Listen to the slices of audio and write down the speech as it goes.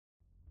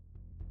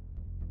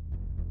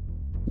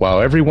While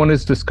everyone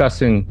is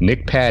discussing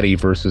Nick Patty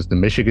versus the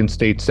Michigan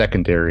State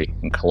secondary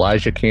and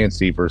Kalijah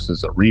Kancey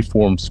versus a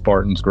reformed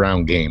Spartans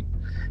ground game,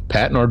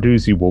 Pat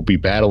Narduzzi will be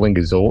battling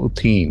his old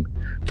team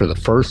for the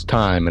first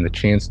time and a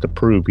chance to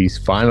prove he's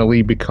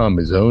finally become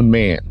his own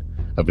man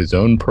of his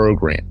own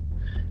program,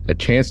 a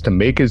chance to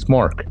make his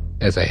mark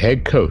as a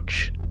head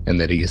coach, and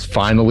that he has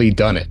finally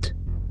done it.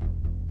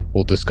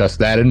 We'll discuss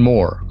that and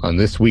more on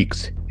this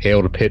week's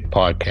Hail to Pitt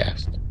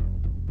podcast.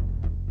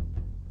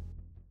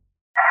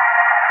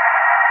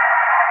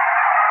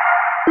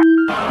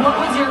 What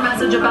was your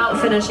message about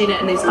finishing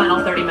it in these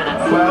final 30 minutes?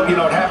 Well, it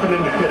happened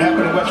in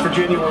West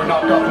Virginia where we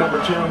knocked off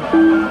number 2.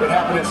 It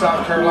happened in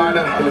South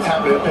Carolina, and it's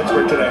happening in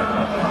Pittsburgh today.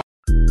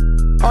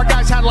 Our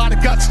guys had a lot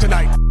of guts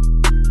tonight.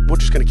 We're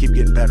just going to keep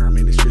getting better. I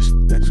mean,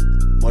 that's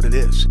what it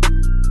is.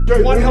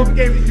 One hell of a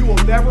game that you will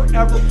never,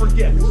 ever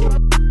forget. We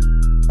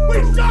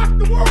shocked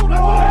the world!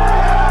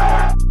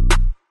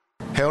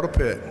 Hail to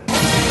Pitt.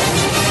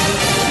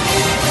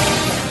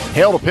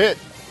 Hail to Pitt.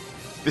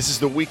 This is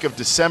the week of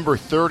December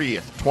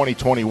 30th,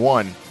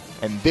 2021,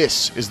 and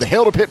this is the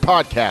Hail to Pitt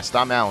podcast.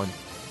 I'm Alan.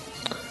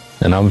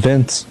 And I'm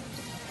Vince.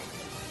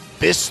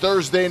 This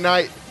Thursday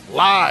night,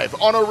 live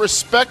on a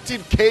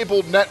respected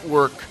cable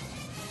network,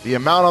 the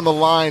amount on the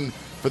line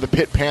for the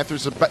Pitt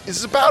Panthers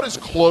is about as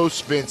close,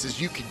 Vince, as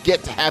you could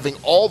get to having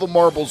all the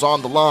marbles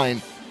on the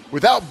line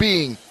without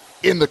being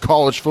in the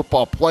college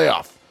football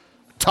playoff.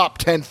 Top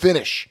 10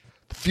 finish,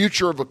 the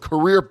future of a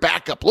career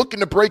backup, looking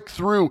to break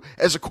through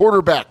as a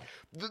quarterback.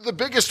 The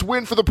biggest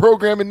win for the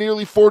program in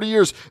nearly 40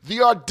 years. The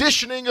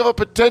auditioning of a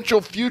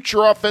potential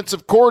future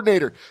offensive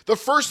coordinator. The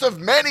first of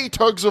many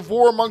tugs of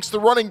war amongst the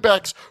running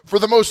backs for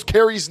the most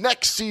carries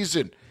next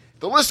season.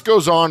 The list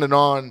goes on and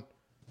on.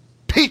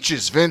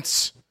 Peaches,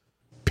 Vince.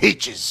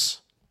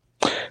 Peaches.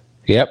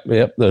 Yep.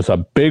 There's a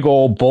big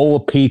old bowl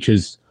of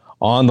peaches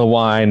on the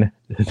line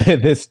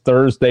this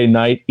Thursday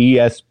night,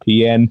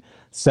 ESPN,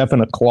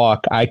 7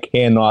 o'clock. I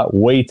cannot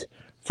wait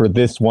for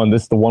this one.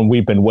 This is the one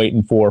we've been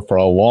waiting for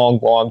a long,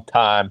 long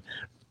time.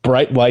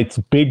 Bright lights,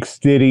 big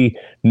city,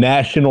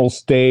 national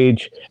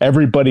stage.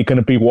 Everybody going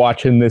to be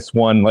watching this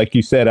one. Like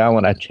you said,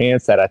 Alan, a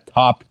chance at a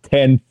top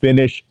 10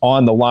 finish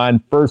on the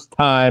line. First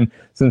time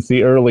since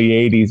the early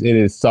 80s. It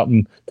is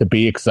something to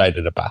be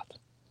excited about.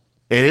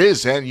 It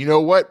is, and you know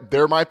what?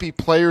 There might be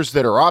players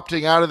that are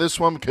opting out of this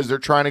one because they're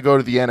trying to go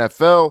to the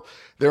NFL.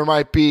 There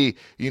might be,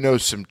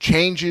 some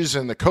changes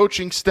in the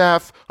coaching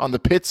staff on the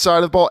Pitt side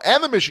of the ball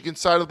and the Michigan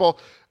side of the ball.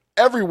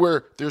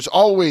 Everywhere, there's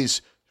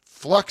always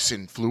flux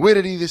and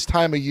fluidity this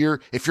time of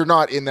year if you're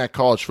not in that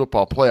college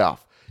football playoff,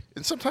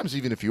 and sometimes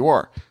even if you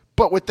are.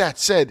 But with that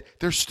said,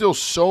 there's still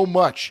so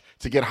much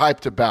to get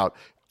hyped about.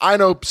 I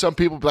know some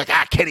people be like,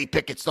 Kenny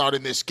Pickett's not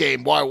in this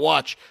game. Why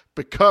watch?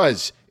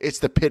 Because it's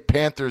the Pitt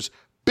Panthers'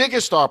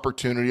 biggest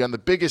opportunity on the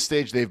biggest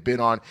stage they've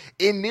been on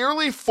in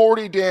nearly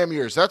 40 damn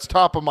years. That's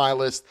top of my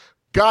list.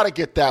 Got to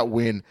get that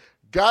win.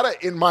 Got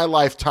to, in my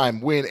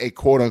lifetime, win a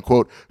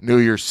quote-unquote New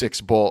Year's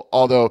Six Bowl.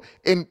 Although,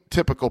 in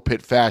typical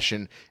Pitt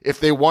fashion, if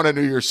they won a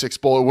New Year's Six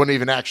Bowl, it wouldn't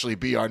even actually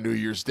be on New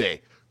Year's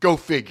Day. Go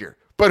figure.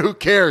 But who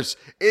cares?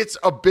 It's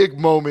a big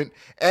moment.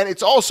 And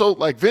it's also,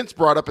 like Vince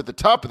brought up at the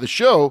top of the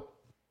show,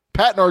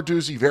 Pat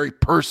Narduzzi, very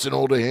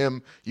personal to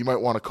him. You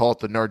might want to call it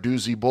the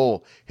Narduzzi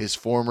Bowl. His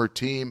former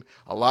team,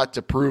 a lot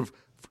to prove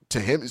to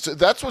him. So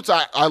that's what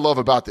I love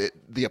about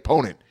the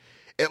opponent.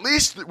 At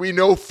least we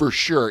know for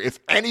sure if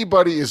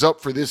anybody is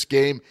up for this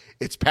game,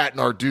 it's Pat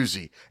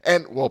Narduzzi.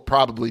 And, well,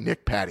 probably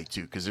Nick Patty,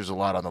 too, because there's a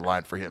lot on the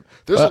line for him.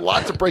 There's a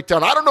lot to break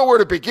down. I don't know where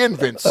to begin,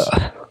 Vince.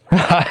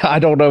 I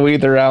don't know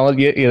either, Alan.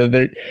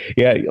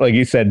 Like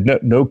you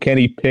said, no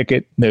Kenny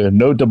Pickett,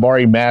 no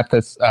Damari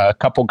Mathis, a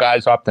couple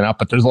guys opting out,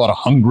 but there's a lot of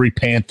hungry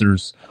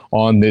Panthers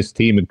on this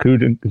team,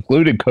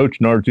 including Coach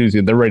Narduzzi,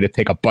 and they're ready to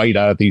take a bite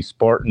out of these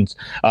Spartans.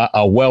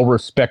 A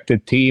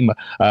well-respected team,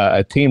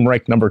 a team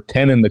ranked number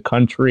 10 in the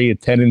country, a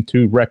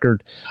 10-2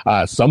 record.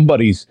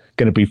 Somebody's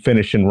going to be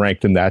finishing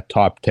ranked in that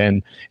top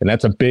 10, and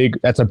that's a big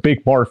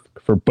mark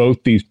for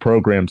both these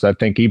programs. I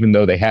think even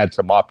though they had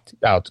some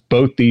opt-outs,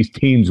 both these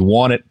teams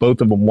want it.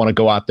 Both of them want to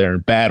go out there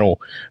and battle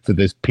for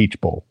this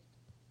Peach Bowl.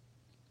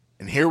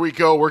 And here we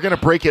go. We're going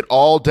to break it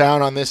all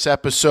down on this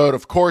episode.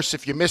 Of course,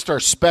 if you missed our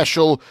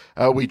special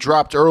we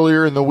dropped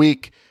earlier in the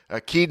week,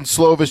 Kedon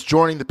Slovis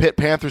joining the Pitt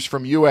Panthers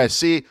from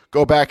USC.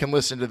 Go back and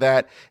listen to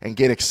that and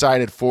get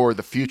excited for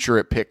the future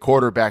at Pitt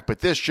quarterback.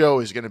 But this show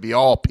is going to be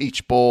all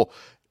Peach Bowl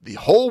the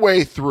whole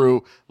way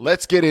through.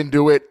 Let's get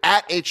into it.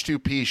 At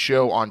H2P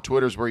Show on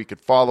Twitter is where you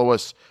could follow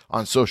us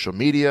on social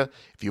media.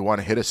 If you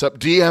want to hit us up,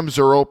 DMs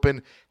are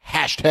open.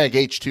 Hashtag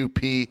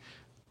H2P.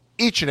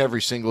 Each and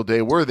every single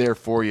day, we're there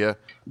for you.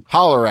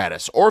 Holler at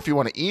us. Or if you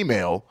want to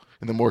email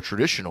in the more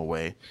traditional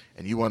way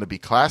and you want to be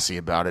classy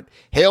about it,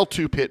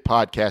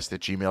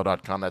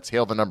 hail2pittpodcast@gmail.com. That's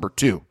hail the number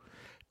 2,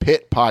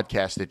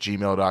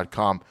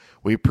 pittpodcast@gmail.com.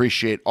 We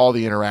appreciate all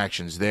the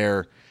interactions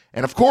there.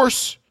 And of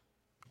course,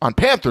 on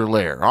Panther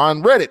Lair,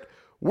 on Reddit,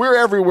 we're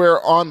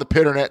everywhere on the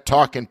Pitternet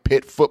talking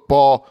Pitt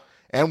football.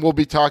 And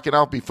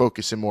I'll be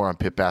focusing more on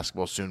Pitt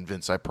basketball soon,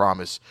 Vince, I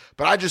promise.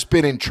 But I've just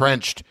been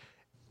entrenched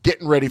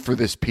getting ready for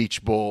this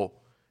Peach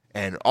Bowl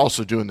and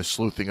also doing the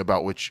sleuthing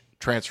about which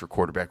transfer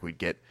quarterback we'd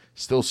get.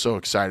 Still so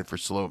excited for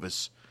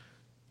Slovis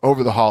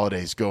over the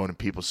holidays going and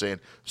people saying,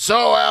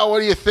 so, Al, what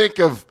do you think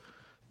of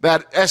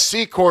that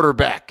SC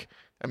quarterback?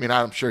 I mean,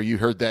 I'm sure you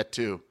heard that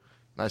too.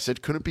 And I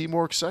said, couldn't be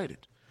more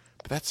excited.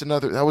 But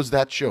that was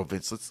that show,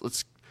 Vince.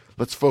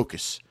 Let's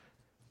focus.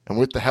 And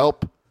with the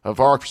help of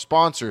our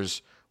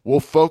sponsors, we'll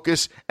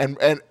focus. And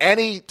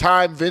any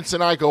time Vince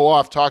and I go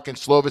off talking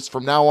Slovis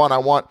from now on, I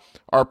want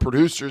our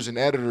producers and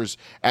editors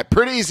at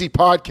Pretty Easy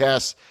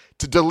Podcasts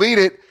to delete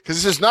it,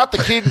 because this is not the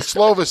Keaton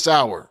Slovis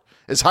hour,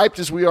 as hyped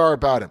as we are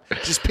about him.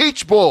 This is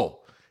Peach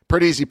Bowl.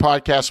 Pretty Easy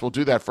Podcasts will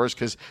do that first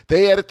because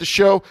they edit the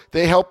show.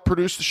 They help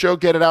produce the show,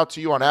 get it out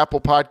to you on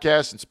Apple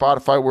Podcasts and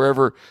Spotify,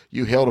 wherever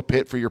you hail to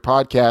pit for your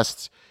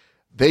podcasts.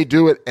 They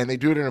do it, and they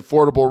do it at an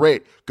affordable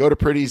rate. Go to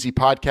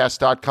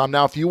prettyeasypodcast.com.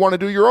 Now, if you want to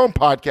do your own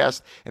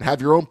podcast and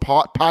have your own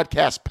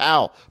podcast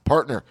pal,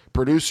 partner,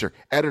 producer,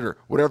 editor,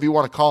 whatever you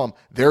want to call them,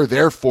 they're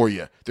there for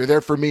you. They're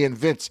there for me and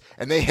Vince,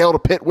 and they hail to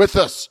pit with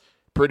us.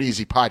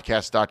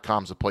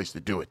 prettyeasypodcast.com is the place to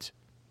do it.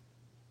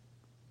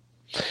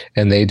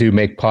 And they do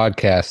make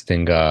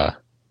podcasting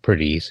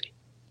pretty easy.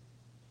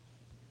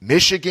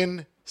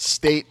 Michigan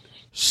State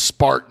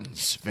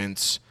Spartans,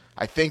 Vince.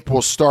 I think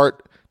we'll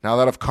start... Now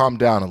that I've calmed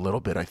down a little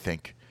bit, I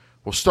think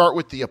we'll start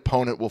with the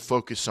opponent. We'll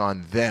focus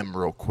on them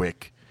real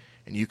quick,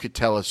 and you could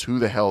tell us who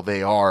the hell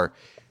they are.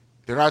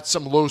 They're not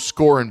some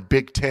low-scoring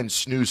Big Ten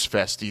snooze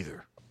fest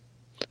either.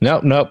 No,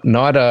 not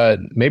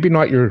maybe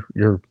not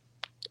your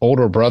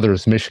older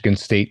brother's Michigan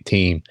State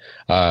team.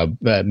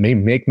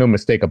 Make no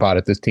mistake about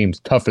it, this team's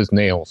tough as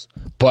nails.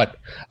 But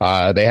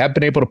they have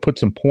been able to put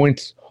some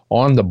points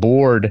on the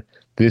board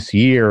this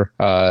year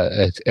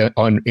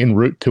en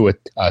route to a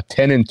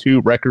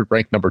 10-2 record,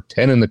 ranked number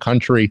 10 in the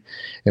country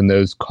in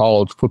those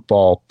college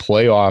football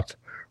playoff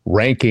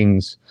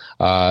rankings.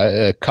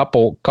 A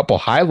couple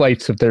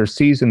highlights of their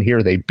season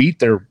here: they beat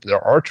their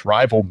arch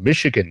rival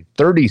Michigan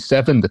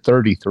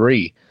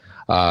 37-33.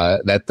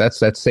 That's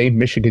that same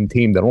Michigan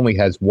team that only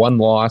has one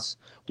loss,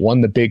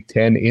 won the Big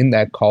Ten in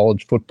that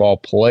college football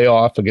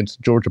playoff against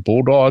the Georgia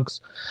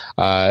Bulldogs.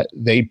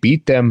 They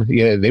beat them.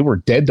 They were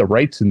dead to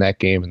rights in that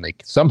game, and they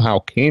somehow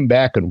came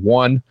back and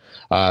won.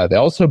 They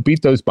also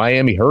beat those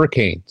Miami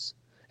Hurricanes,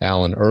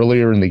 Alan,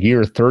 earlier in the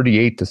year,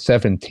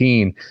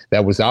 38-17.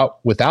 That was out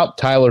without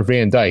Tyler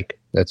Van Dyke.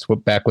 That's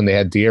back when they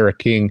had De'Ara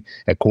King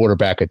at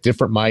quarterback, a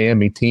different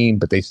Miami team,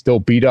 but they still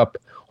beat up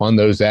on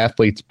those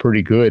athletes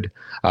pretty good.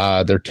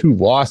 Their two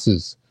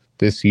losses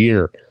this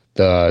year,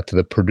 to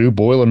the Purdue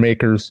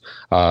Boilermakers,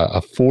 a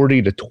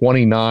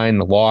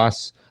 40-29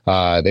 loss.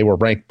 They were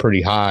ranked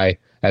pretty high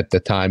at the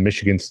time.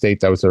 Michigan State,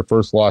 that was their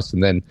first loss,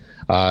 and then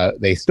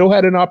they still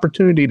had an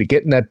opportunity to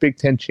get in that Big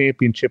Ten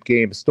championship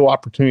game, still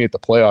opportunity at the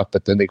playoff,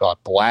 but then they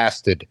got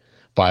blasted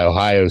by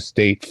Ohio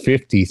State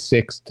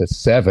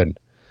 56-7.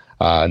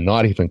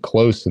 Not even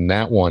close in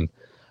that one.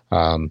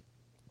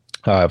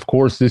 Of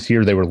course, this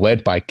year they were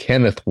led by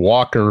Kenneth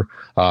Walker,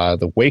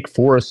 the Wake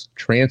Forest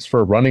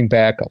transfer running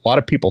back. A lot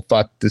of people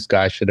thought this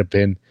guy should have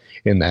been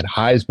in that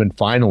Heisman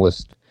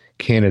finalist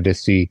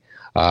candidacy.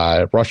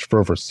 Rushed for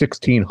over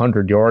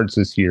 1,600 yards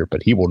this year,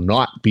 but he will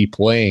not be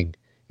playing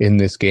in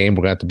this game.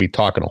 We're going to have to be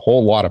talking a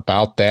whole lot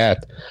about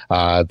that.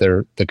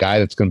 The guy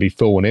that's going to be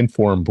filling in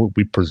for him,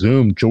 we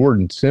presume,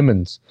 Jordan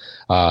Simmons,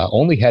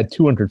 only had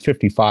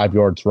 255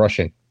 yards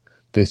rushing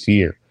this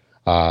year.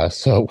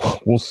 So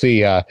we'll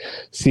see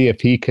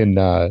if he can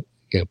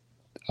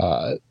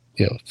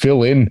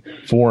fill in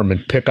for him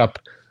and pick up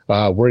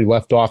where he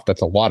left off.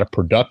 That's a lot of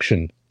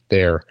production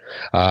there.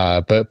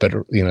 But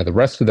the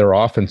rest of their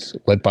offense,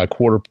 led by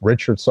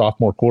redshirt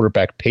sophomore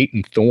quarterback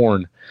Peyton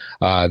Thorne,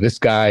 this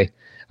guy,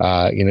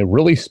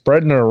 really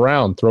spreading it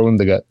around, throwing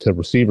to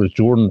receivers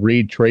Jordan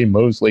Reed, Trey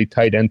Mosley,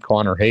 tight end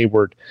Connor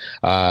Hayward.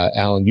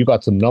 Alan, you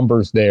got some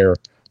numbers there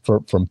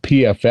from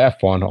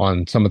PFF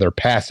on some of their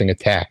passing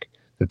attack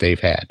that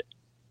they've had.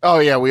 Oh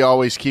yeah, we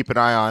always keep an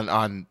eye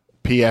on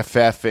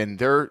PFF, and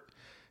they're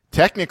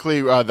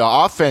technically the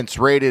offense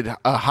rated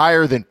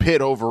higher than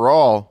Pitt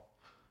overall.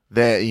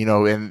 That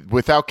and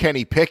without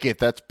Kenny Pickett,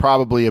 that's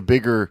probably a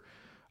bigger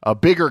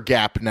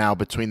gap now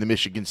between the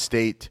Michigan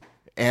State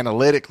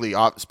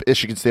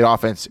Michigan State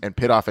offense and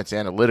Pitt offense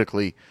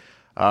analytically.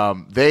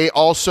 They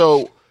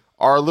also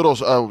are a little,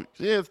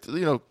 they're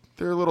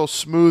a little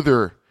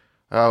smoother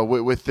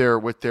with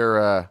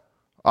their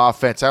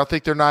offense. I don't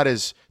think they're not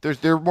as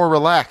they're more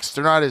relaxed.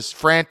 They're not as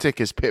frantic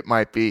as Pitt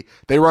might be.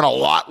 They run a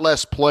lot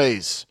less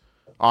plays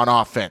on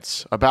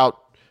offense, about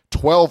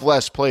 12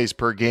 less plays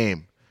per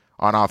game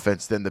on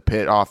offense than the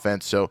Pitt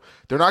offense. So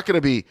they're not going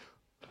to be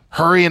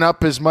hurrying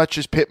up as much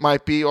as Pitt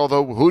might be,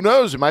 although who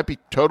knows, it might be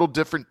total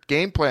different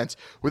game plans.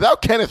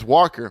 Without Kenneth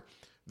Walker,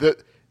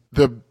 the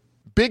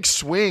big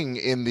swing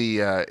in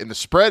the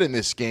spread in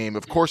this game,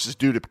 of course, is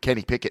due to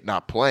Kenny Pickett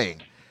not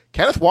playing.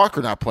 Kenneth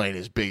Walker not playing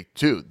is big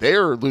too.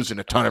 They're losing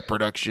a ton of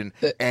production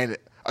and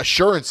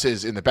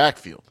assurances in the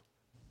backfield.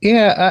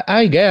 Yeah,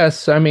 I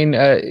guess. I mean,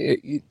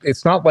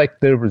 it's not like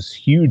there was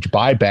huge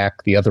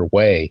buyback the other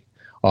way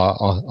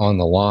on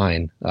the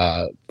line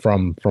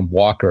from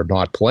Walker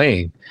not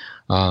playing.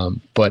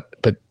 But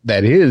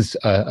that is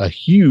a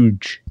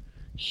huge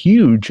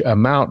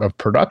amount of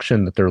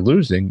production that they're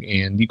losing,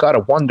 and you got to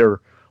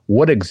wonder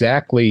what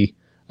exactly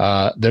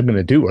they're going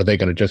to do. Are they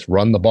going to just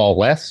run the ball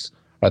less?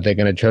 Are they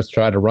going to just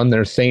try to run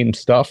their same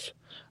stuff?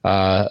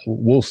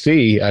 We'll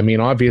see. I mean,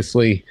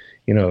 obviously,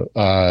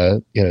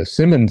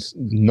 Simmons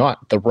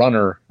not the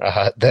runner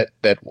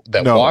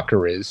that No.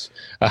 Walker is.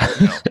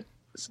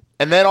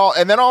 And then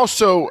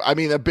also, I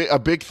mean, a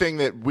big thing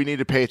that we need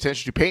to pay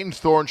attention to. Peyton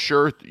Thorne,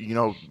 sure,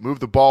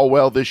 moved the ball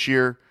well this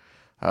year.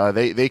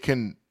 They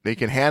can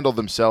handle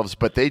themselves,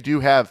 but they do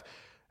have.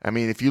 I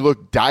mean, if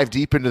you dive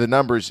deep into the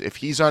numbers, if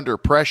he's under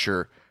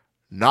pressure,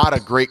 not a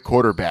great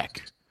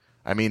quarterback.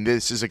 I mean,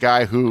 this is a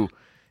guy who,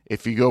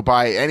 if you go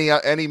by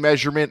any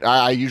measurement,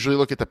 I usually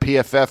look at the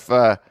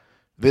PFF.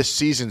 This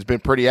season's been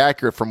pretty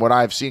accurate from what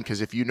I've seen,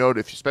 because if you note,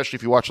 especially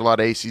if you watch a lot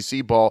of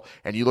ACC ball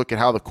and you look at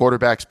how the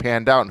quarterbacks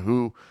panned out and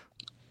who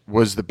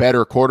were the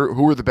better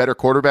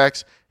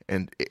quarterbacks,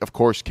 and of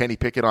course Kenny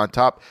Pickett on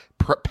top.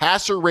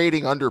 Passer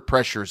rating under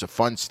pressure is a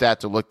fun stat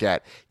to look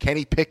at.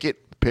 Kenny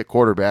Pickett, Pitt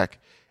quarterback,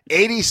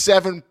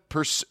 87%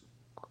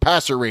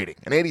 passer rating,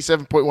 an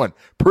 87.1,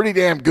 pretty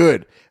damn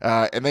good.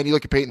 And then you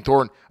look at Peyton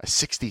Thorne, a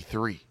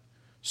 63.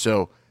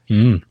 So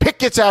Pitt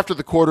gets after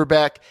the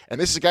quarterback, and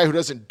this is a guy who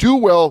doesn't do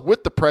well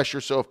with the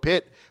pressure. So if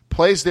Pitt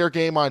plays their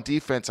game on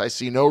defense, I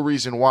see no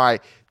reason why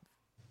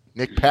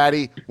Nick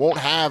Patty won't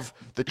have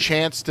the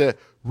chance to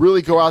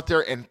really go out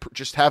there and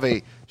just have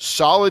a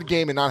solid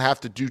game and not have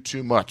to do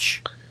too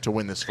much to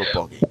win this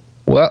football game.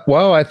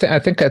 Well, I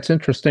think that's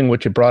interesting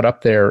what you brought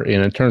up there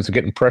in terms of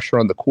getting pressure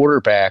on the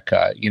quarterback.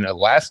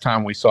 Last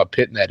time we saw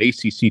Pitt in that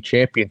ACC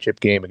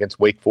championship game against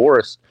Wake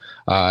Forest,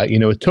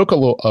 it took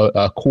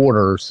a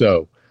quarter or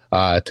so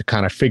to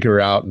kind of figure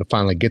out and to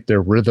finally get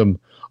their rhythm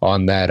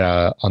on that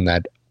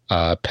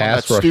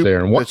pass rush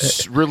there. And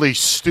that's really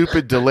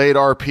stupid delayed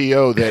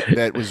RPO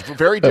that was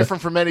very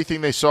different from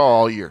anything they saw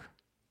all year.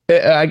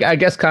 I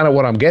guess kind of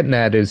what I'm getting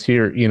at is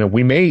here,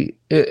 we may,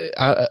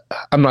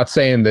 I'm not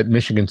saying that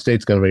Michigan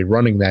State's going to be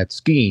running that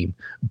scheme,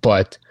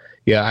 but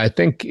yeah, I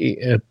think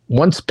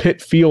once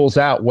Pitt feels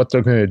out what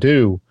they're going to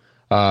do,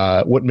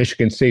 what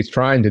Michigan State's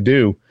trying to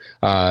do,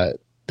 I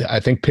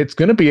think Pitt's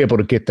going to be able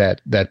to get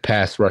that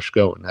pass rush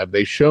going. Have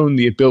they shown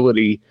the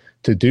ability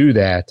to do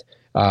that?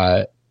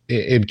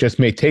 It just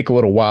may take a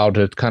little while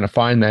to kind of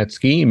find that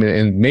scheme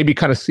and maybe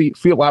kind of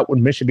feel out what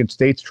Michigan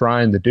State's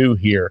trying to do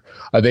here.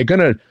 Are they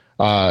going to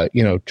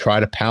try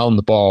to pound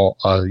the ball,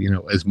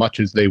 as much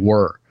as they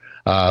were?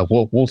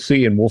 We'll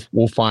see, and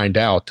we'll find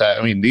out.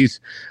 I mean, these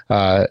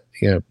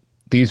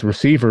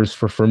receivers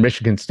for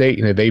Michigan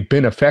State, they've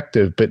been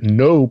effective, but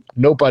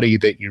nobody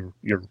that you're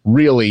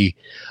really,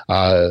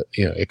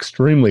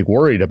 extremely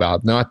worried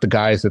about. Not the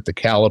guys at the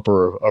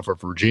caliber of a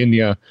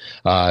Virginia.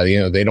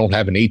 They don't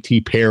have an A.T.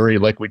 Perry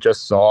like we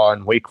just saw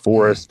in Wake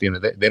Forest.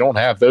 They don't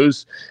have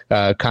those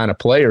kind of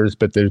players,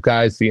 but there's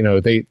guys, they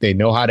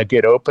know how to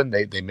get open.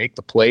 They make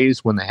the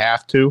plays when they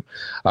have to.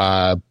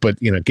 But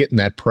getting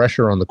that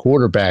pressure on the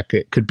quarterback,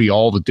 it could be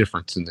all the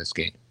difference in this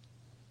game.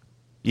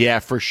 Yeah,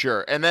 for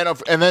sure. And then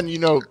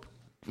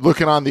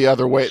looking at it the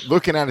other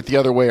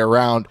way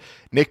around,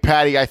 Nick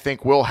Patty, I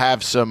think, will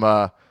have some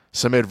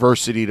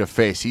adversity to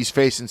face. He's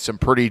facing some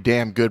pretty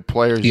damn good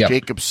players. Yep.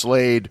 Jacob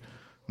Slade,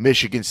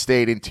 Michigan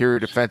State interior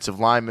defensive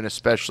lineman,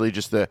 especially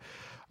just a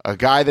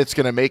guy that's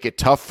going to make it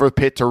tough for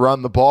Pitt to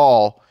run the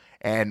ball,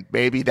 and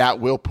maybe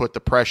that will put the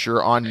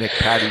pressure on Nick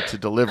Patty to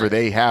deliver.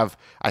 They have,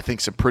 I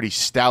think, some pretty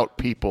stout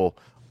people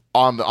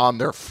on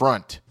their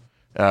front.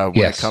 When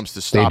it comes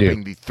to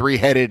stopping the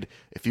three-headed,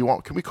 if you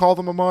want, can we call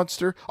them a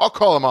monster? I'll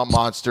call them a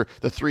monster,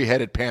 the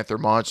three-headed Panther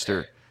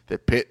monster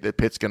that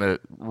Pitt's going to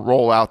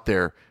roll out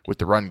there with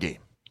the run game.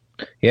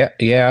 Yeah.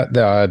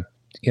 Their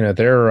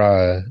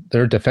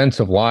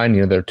defensive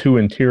line, their two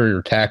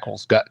interior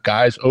tackles got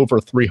guys over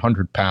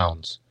 300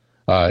 pounds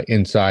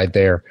inside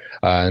there,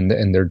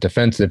 and their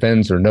defensive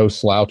ends are no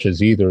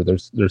slouches either.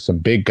 There's some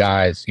big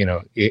guys.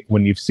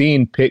 When you've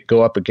seen Pitt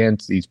go up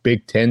against these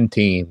Big Ten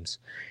teams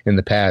in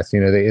the past,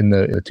 in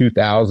the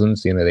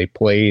 2000s, they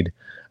played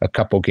a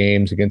couple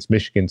games against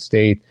Michigan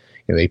State.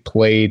 They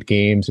played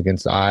games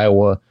against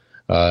Iowa.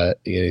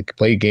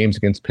 Played games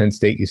against Penn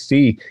State. You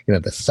see,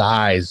 the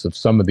size of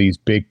some of these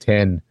Big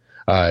Ten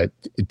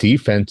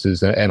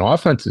defenses and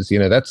offenses.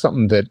 That's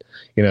something that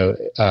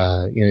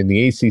in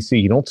the ACC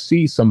you don't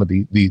see some of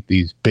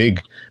these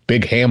big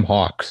ham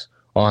hocks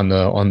on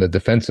the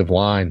defensive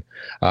line.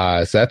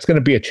 So that's going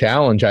to be a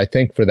challenge, I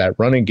think, for that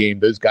running game.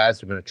 Those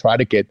guys are going to try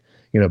to get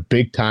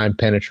big time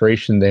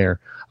penetration there.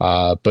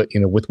 But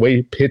with the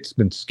way Pitt's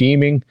been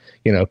scheming,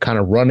 kind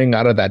of running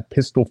out of that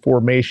pistol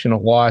formation a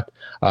lot,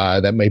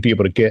 that may be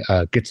able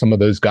to get some of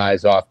those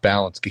guys off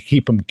balance, to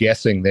keep them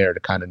guessing there, to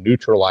kind of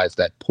neutralize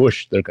that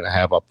push they're going to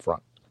have up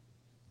front.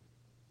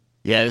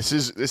 Yeah, this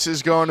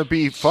is going to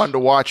be fun to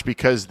watch,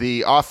 because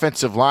the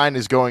offensive line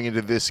is going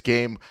into this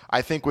game,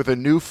 I think, with a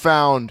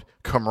newfound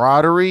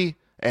camaraderie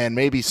and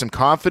maybe some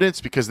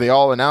confidence, because they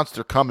all announced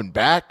they're coming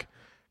back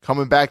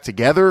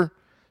together.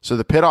 So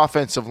the Pitt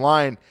offensive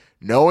line,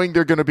 knowing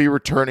they're going to be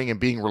returning and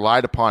being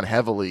relied upon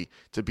heavily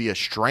to be a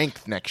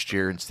strength next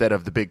year instead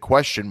of the big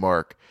question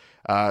mark,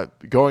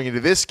 going into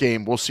this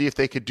game, we'll see if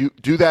they could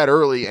do that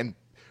early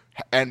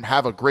and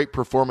have a great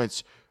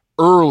performance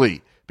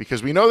early,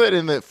 because we know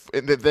that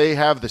that they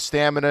have the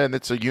stamina, and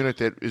it's a unit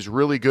that is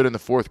really good in the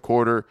fourth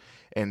quarter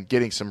and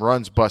getting some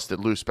runs busted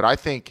loose. But I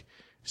think,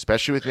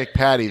 especially with Nick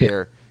Patty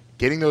there,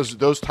 getting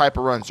those type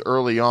of runs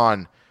early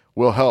on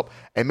will help.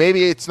 And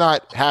maybe it's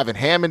not having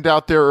Hammond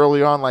out there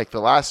early on like the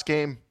last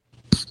game,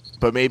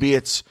 but maybe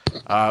it's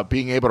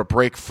being able to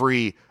break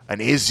free an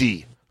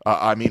Izzy.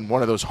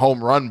 One of those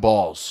home run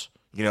balls,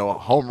 a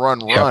home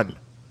run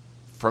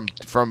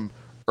from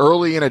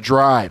early in a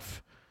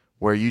drive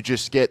where you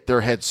just get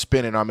their heads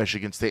spinning on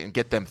Michigan State and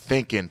get them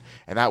thinking.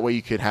 And that way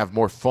you could have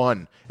more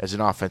fun as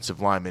an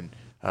offensive lineman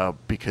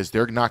because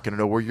they're not going to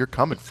know where you're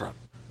coming from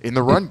in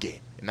the run game.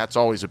 And that's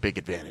always a big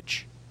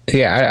advantage.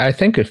 Yeah, I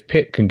think if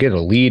Pitt can get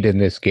a lead in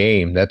this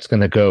game, that's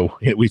going to go.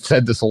 We've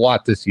said this a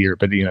lot this year,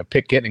 but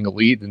Pitt getting a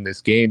lead in this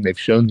game, they've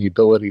shown the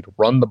ability to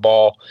run the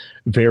ball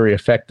very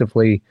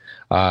effectively.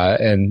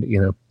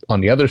 And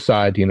on the other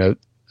side,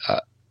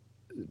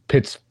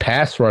 Pitt's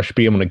pass rush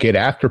be able to get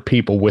after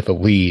people with a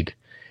lead,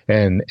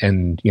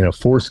 and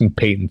forcing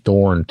Peyton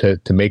Thorne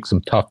to make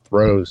some tough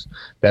throws.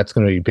 That's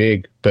going to be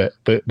big. But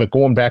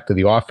going back to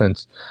the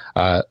offense,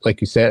 like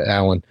you said,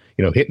 Alan,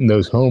 hitting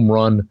those home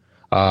run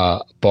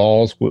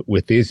balls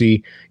with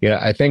Izzy,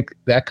 I think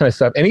that kind of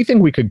stuff, anything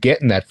we could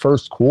get in that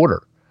first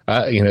quarter,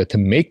 to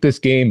make this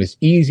game as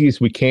easy as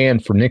we can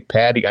for Nick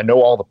Patty. I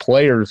know all the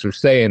players are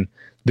saying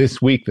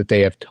this week that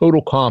they have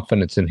total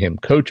confidence in him.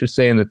 Coach is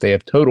saying that they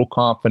have total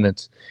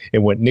confidence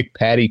in what Nick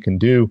Patty can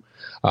do.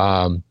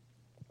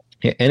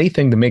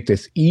 Anything to make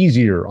this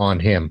easier on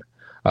him,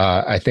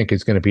 I think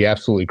is going to be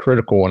absolutely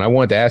critical. And I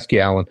wanted to ask you,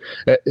 Alan,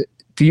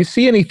 do you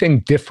see anything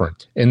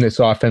different in this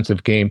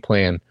offensive game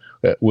plan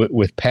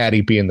with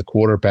Patty being the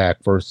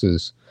quarterback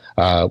versus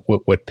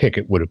what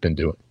Pickett would have been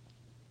doing?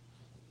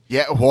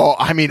 Yeah, well,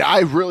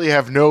 I really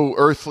have no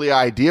earthly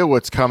idea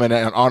what's coming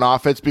on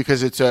offense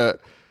because it's a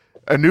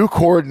new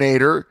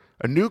coordinator,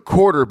 a new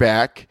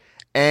quarterback,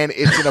 and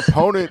it's an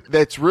opponent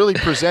that's really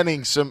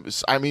presenting some.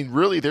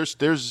 Really,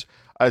 there's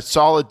a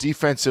solid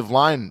defensive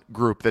line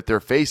group that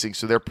they're facing,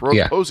 so they're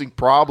posing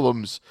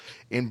problems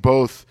in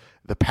both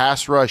the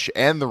pass rush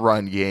and the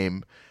run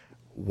game.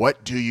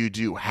 What do you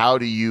do? How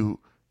do you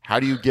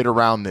get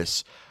around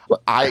this?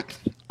 I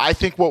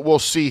think what we'll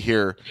see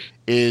here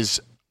is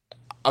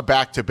a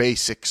back to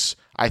basics.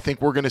 I think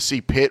we're going to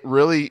see Pitt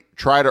really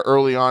try to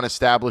early on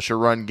establish a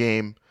run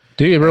game.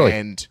 Do you really?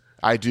 And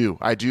I do.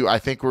 I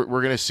think we're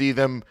going to see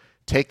them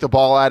take the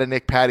ball out of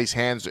Nick Patty's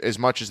hands as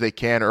much as they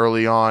can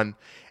early on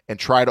and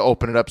try to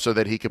open it up so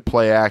that he could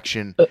play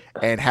action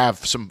and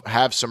have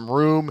some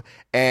room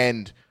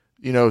and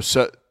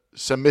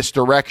some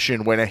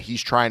misdirection when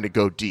he's trying to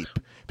go deep.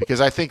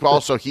 Because I think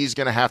also he's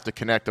going to have to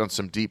connect on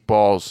some deep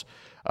balls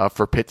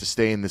for Pitt to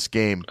stay in this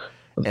game.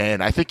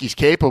 And I think he's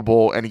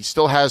capable, and he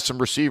still has some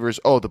receivers.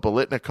 The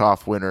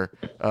Biletnikoff winner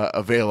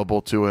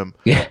available to him.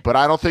 Yeah. But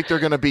I don't think they're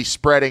going to be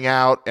spreading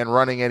out and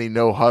running any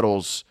no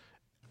huddles,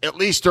 at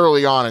least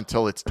early on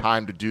until it's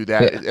time to do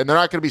that. Yeah. And they're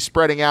not going to be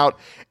spreading out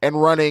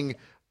and running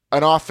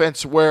an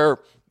offense where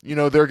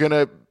they're going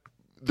to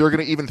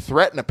even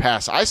threaten a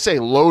pass. I say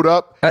load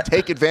up,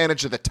 take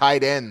advantage of the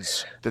tight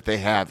ends that they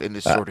have in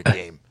this sort of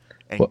game,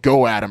 and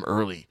go at them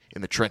early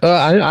in the trenches.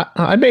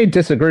 I may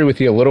disagree with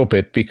you a little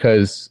bit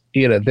because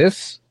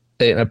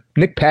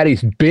Nick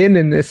Patty's been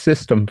in this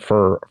system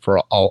for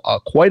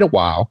quite a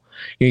while.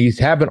 He's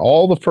having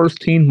all the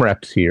first team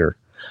reps here.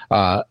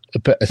 But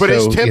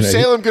is Tim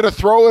Salem going to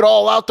throw it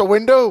all out the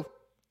window?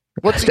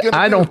 What's he going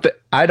to do?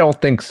 I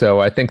don't think so.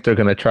 I think they're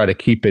going to try to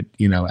keep it,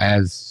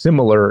 as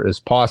similar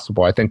as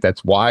possible. I think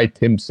that's why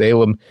Tim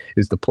Salem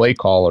is the play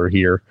caller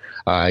here.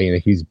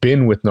 He's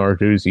been with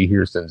Narduzzi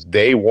here since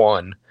day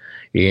one,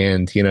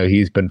 and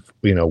he's been,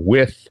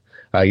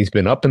 he's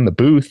been up in the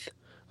booth,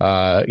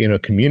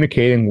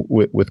 communicating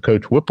with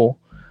Coach Whipple,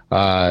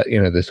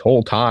 this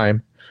whole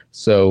time.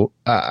 So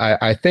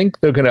I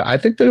think they're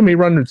gonna be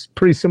running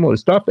pretty similar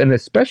stuff, and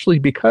especially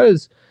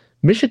because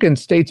Michigan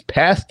State's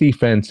pass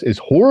defense is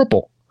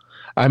horrible.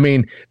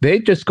 They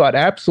just got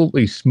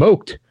absolutely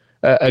smoked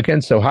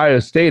against Ohio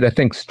State. I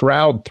think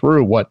Stroud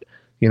threw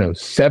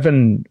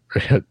 7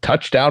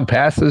 touchdown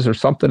passes or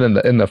something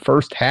in the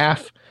first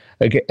half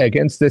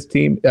against this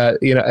team.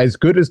 As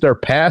good as their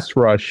pass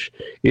rush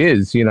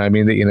is,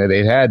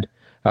 they had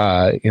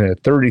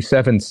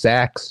 37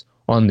 sacks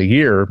on the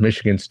year,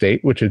 Michigan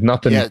State, which is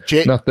nothing.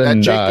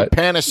 Nothing. Jacob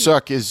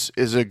Panasuk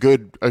is a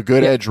good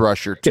edge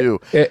rusher too.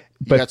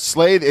 You got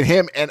Slade and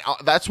him, and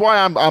that's why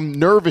I'm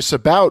nervous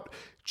about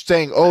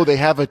saying, they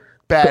have a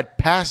bad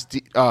pass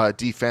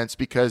defense,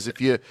 because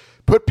if you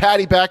put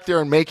Patty back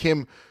there and make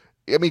him,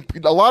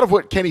 a lot of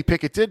what Kenny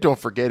Pickett did, don't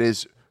forget,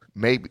 is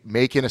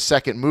making a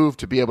second move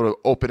to be able to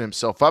open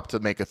himself up to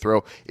make a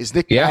throw. Is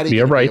Nick Patty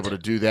going to be able to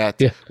do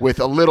that with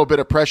a little bit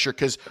of pressure?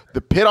 Because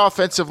the Pitt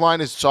offensive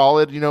line is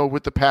solid,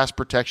 with the pass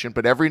protection,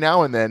 but every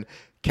now and then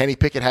Kenny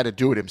Pickett had to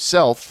do it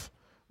himself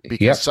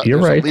because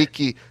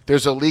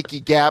there's a leaky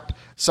gap.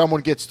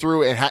 Someone gets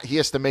through and he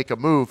has to make a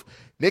move.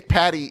 Nick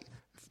Patty,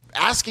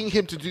 asking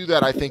him to do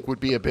that, I think, would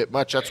be a bit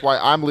much. That's why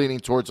I'm leaning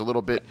towards a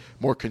little bit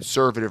more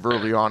conservative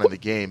early on in the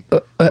game,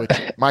 which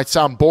might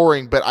sound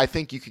boring, but I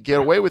think you could get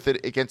away with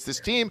it against this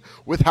team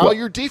with how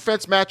your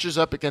defense matches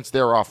up against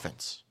their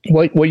offense.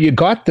 Well, you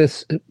got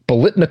this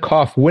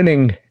Biletnikoff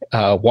winning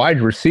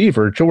wide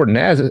receiver, Jordan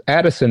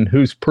Addison,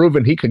 who's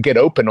proven he could get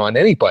open on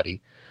anybody.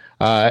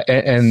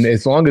 And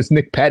as long as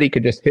Nick Patty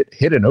could just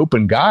hit an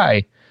open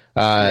guy,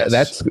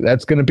 that's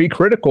going to be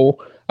critical.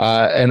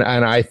 And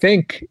I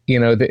think,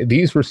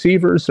 these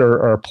receivers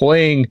are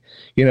playing,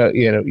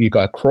 you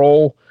got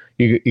Kroll,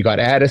 you got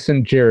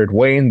Addison, Jared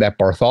Wayne, that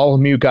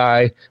Bartholomew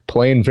guy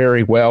playing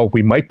very well.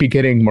 We might be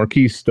getting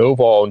Marquise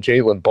Stovall and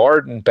Jalen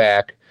Barden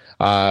back,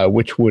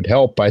 which would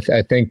help. I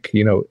think,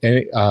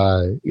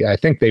 I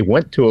think they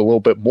went to a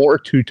little bit more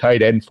two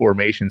tight end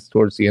formations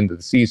towards the end of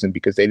the season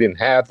because they didn't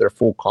have their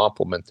full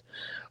complement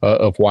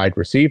of wide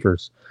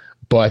receivers.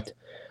 But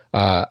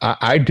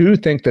I do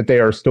think that they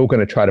are still going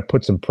to try to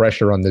put some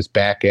pressure on this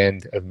back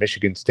end of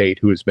Michigan State,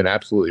 who has been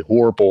absolutely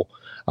horrible.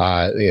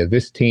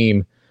 This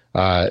team,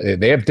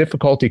 they have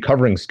difficulty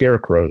covering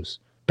scarecrows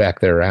back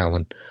there,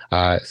 Alan.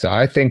 So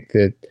I think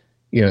that,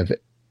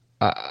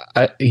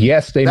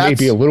 yes, they may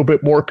be a little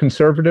bit more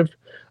conservative,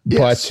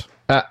 but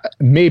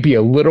maybe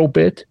a little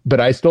bit.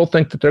 But I still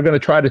think that they're going to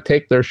try to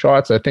take their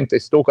shots. I think they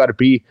still got to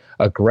be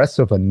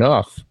aggressive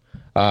enough.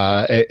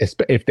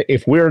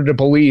 If we're to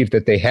believe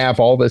that they have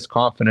all this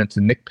confidence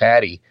in Nick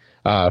Patty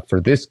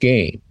for this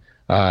game,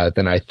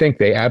 then I think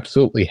they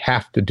absolutely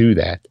have to do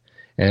that.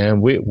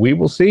 And we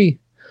will see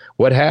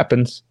what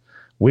happens.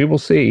 We will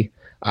see.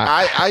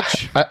 I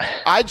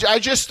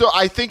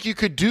think you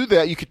could do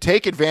that. You could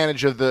take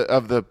advantage of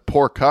the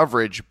poor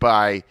coverage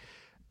by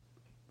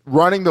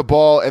running the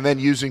ball and then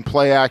using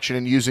play action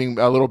and using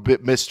a little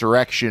bit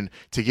misdirection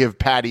to give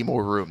Patty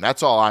more room.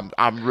 That's all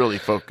I'm really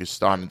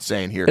focused on and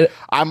saying here.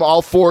 I'm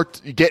all for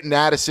getting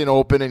Addison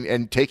open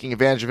and taking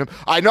advantage of him.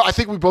 I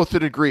think we both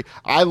did agree.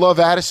 I love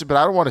Addison, but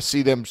I don't want to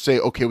see them say,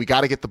 okay, we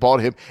got to get the ball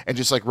to him and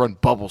just like run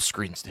bubble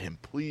screens to him.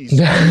 Please,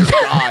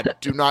 God,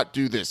 do not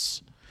do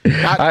this.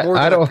 Not more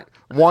than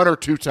one or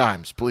two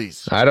times,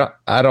 please. I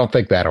don't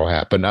think that'll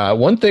happen.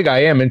 One thing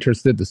I am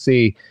interested to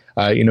see,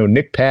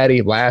 Nick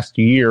Patty last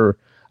year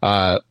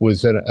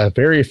was a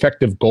very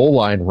effective goal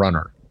line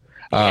runner.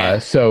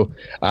 So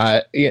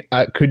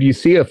could you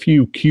see a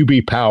few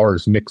QB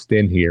powers mixed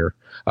in here?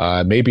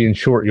 Maybe in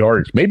short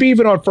yardage, maybe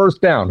even on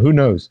first down. Who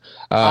knows?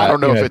 I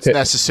don't know if it's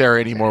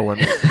necessary anymore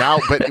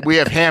but we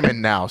have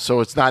Hammond now, so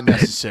it's not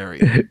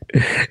necessary.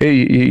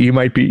 You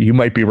might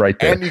be right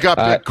there. And you got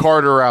Big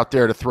Carter out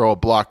there to throw a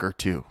block or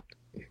two.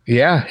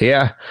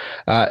 Yeah.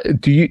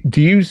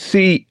 Do you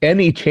see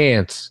any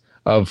chance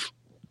of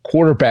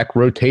quarterback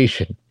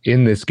rotation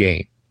in this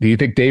game? Do you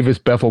think Davis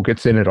Bethel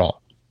gets in at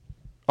all?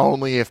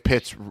 Only if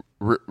Pitt's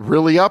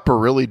really up or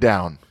really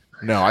down.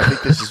 No, I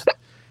think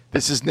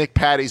this is Nick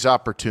Patty's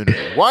opportunity.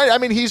 Why? I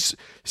mean, he's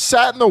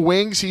sat in the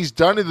wings. He's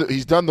done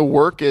the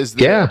work as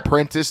the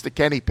apprentice to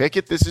Kenny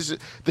Pickett. This is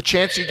the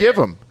chance you give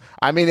him.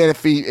 I mean, and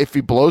if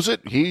he blows it,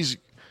 he's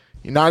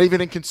not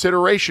even in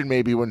consideration.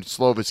 Maybe when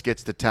Slovis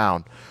gets to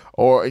town,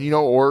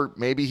 or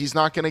maybe he's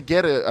not going to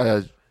get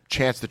a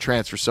chance to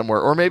transfer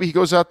somewhere, or maybe he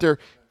goes out there,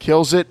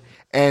 kills it,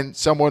 and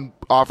someone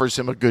offers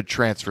him a good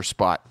transfer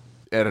spot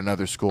at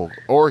another school,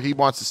 or he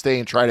wants to stay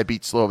and try to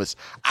beat Slovis.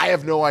 I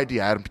have no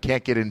idea. I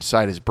can't get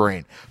inside his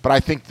brain, but I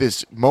think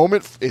this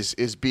moment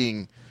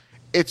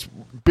it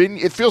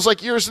feels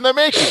like years in the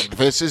making.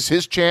 This is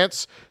his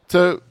chance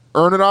to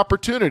earn an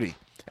opportunity,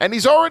 and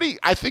he's already,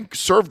 I think,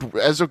 served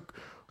as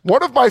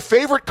one of my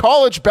favorite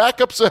college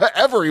backups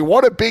ever. He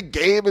won a big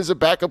game as a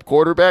backup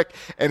quarterback,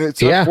 and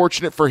it's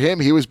unfortunate for him.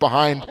 He was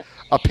behind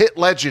a Pitt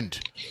legend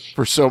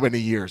for so many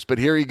years, but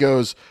here he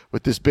goes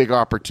with this big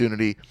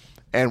opportunity.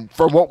 And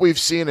from what we've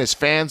seen as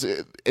fans,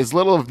 as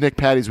little of Nick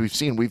Patty as we've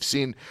seen,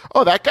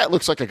 that guy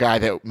looks like a guy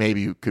that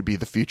maybe could be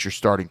the future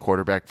starting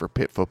quarterback for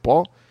Pitt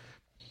football.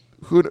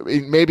 Who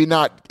maybe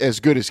not as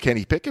good as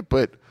Kenny Pickett,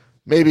 but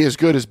maybe as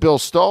good as Bill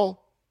Stull.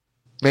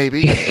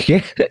 Maybe.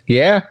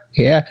 Yeah.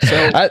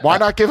 So why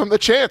not give him the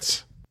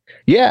chance?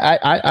 Yeah,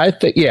 I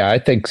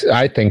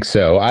think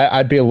so.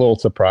 I'd be a little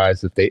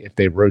surprised if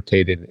they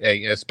rotated,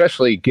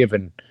 especially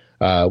given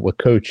what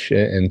Coach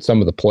and some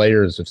of the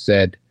players have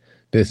said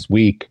this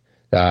week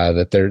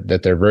that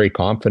they're very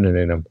confident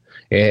in him,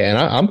 and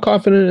I'm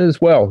confident as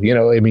well.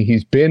 I mean,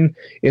 he's been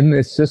in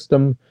this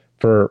system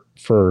for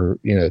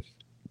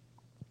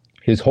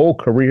his whole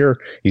career.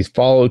 He's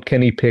followed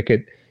Kenny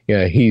Pickett.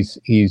 He's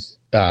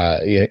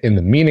in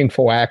the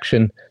meaningful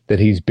action that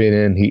he's been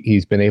in.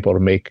 He's been able to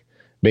make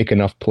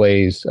enough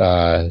plays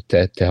to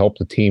help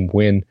the team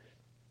win.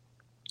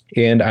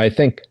 And I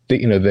think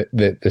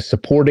that the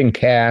supporting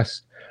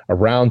cast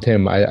around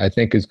him, I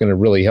think, is going to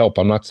really help.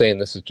 I'm not saying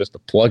this is just a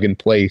plug and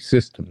play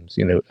systems.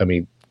 I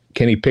mean,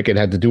 Kenny Pickett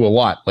had to do a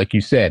lot, like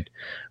you said,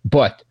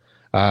 but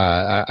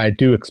I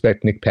do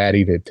expect Nick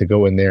Patty to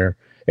go in there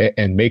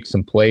and make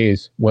some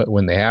plays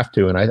when they have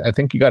to. And I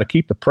think you got to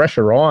keep the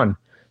pressure on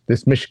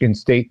this Michigan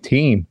State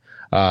team.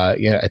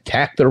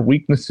 Attack their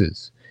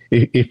weaknesses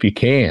if you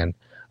can.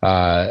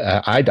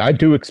 I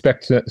do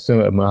expect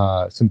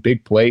some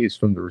big plays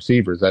from the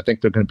receivers. I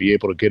think they're going to be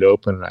able to get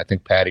open, and I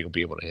think Patty will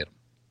be able to hit them.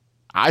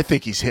 I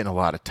think he's hitting a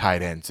lot of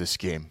tight ends this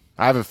game.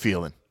 I have a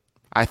feeling.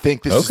 I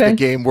think this is the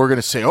game we're going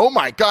to say, oh,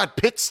 my God,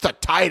 Pitt's the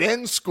tight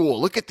end school.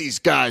 Look at these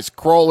guys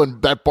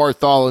crawling that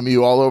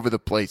Bartholomew all over the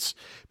place.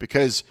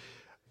 Because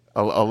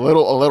a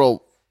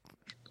little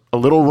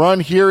run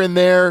here and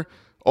there,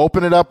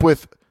 open it up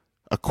with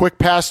a quick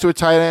pass to a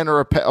tight end or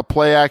a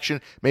play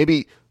action,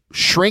 maybe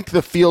shrink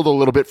the field a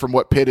little bit from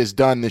what Pitt has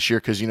done this year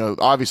because,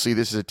 obviously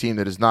this is a team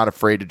that is not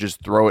afraid to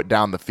just throw it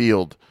down the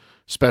field,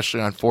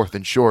 especially on 4th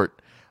and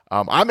short.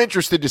 I'm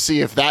interested to see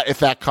if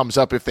that comes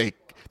up, if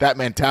that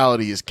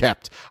mentality is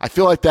kept. I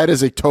feel like that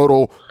is a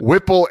total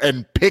Whipple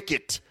and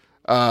Pickett.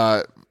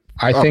 I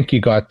think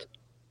you got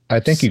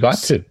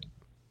to.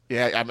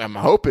 Yeah, I'm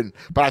hoping,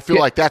 but I feel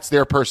like that's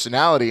their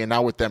personality, and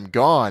now with them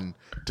gone,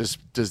 does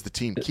the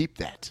team keep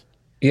that?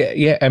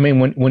 Yeah. I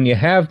mean, when you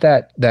have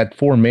that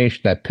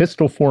formation, that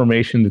pistol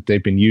formation that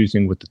they've been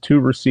using with the 2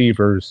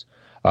 receivers,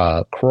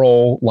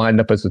 Kroll lined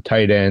up as a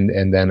tight end,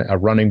 and then a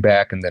running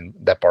back, and then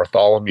that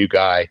Bartholomew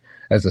guy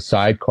as a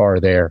sidecar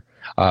there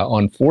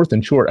on 4th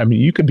and short. I mean,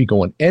 you could be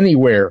going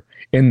anywhere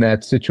in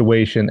that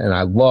situation, and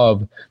I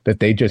love that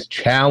they just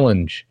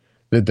challenge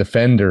the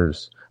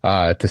defenders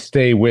to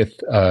stay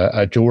with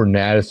a Jordan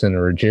Addison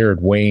or a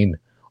Jared Wayne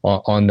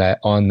on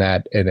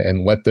that,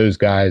 and let those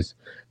guys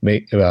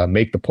make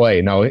the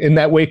play. Now, in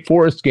that Wake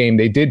Forest game,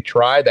 they did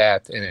try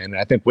that, and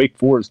I think Wake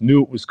Forest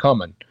knew it was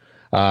coming,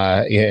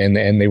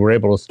 and they were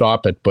able to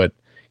stop it. But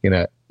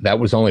that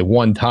was only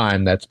one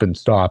time that's been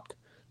stopped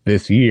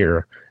this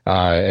year,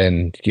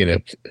 and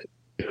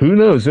who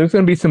knows? There's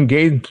going to be some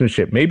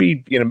gamesmanship.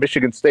 Maybe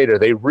Michigan State, do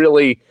they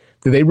really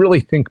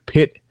think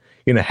Pitt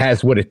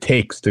has what it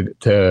takes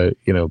to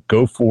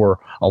go for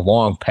a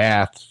long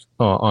path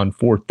on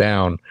 4th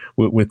down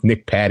with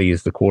Nick Patty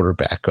as the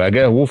quarterback?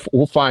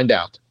 We'll find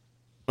out.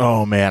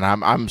 Oh man,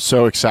 I'm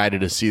so excited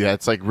to see that.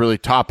 It's like really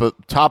top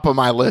of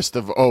my list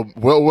of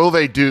will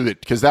they do it?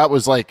 Because that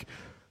was like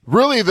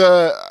really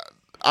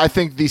I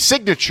think the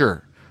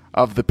signature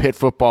of the Pitt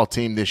football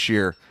team this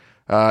year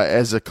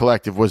as a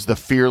collective was the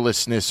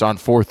fearlessness on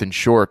 4th and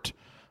short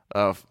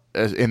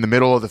in the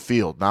middle of the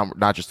field.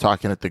 Not just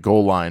talking at the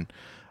goal line,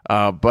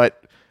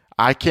 but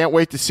I can't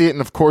wait to see it.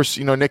 And of course,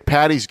 Nick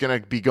Patty's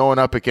going to be going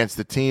up against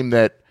the team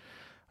that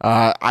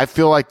I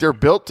feel like they're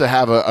built to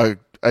have a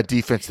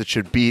defense that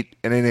should beat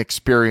an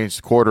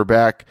inexperienced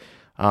quarterback.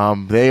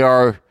 They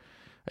are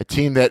a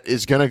team that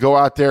is going to go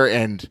out there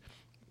and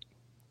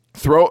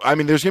throw. I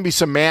mean, there's going to be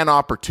some man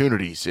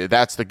opportunities.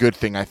 That's the good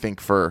thing, I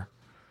think, for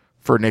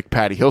Nick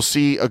Patty. He'll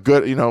see a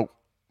good,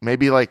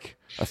 maybe like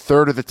a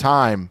third of the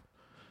time,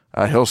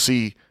 he'll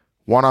see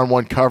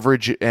one-on-one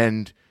coverage,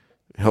 and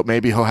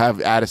he'll have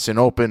Addison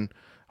open.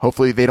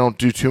 Hopefully they don't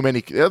do too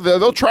many.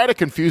 They'll try to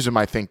confuse him,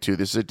 I think, too.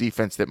 This is a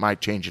defense that might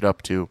change it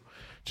up to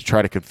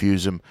try to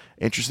confuse him.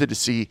 Interested to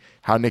see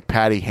how Nick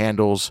Patty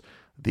handles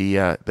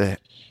the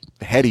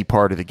heady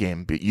part of the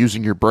game, but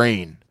using your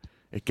brain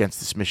against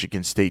this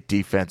Michigan State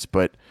defense.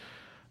 But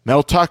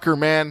Mel Tucker,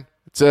 man,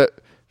 it's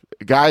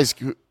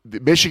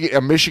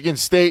Michigan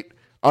State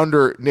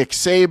under Nick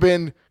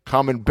Saban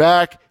coming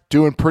back,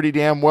 doing pretty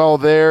damn well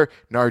there.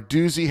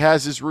 Narduzzi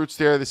has his roots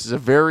there. This is a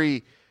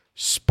very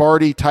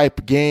Sparty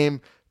type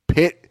game.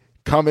 Pitt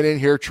coming in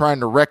here trying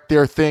to wreck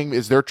their thing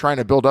as they're trying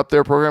to build up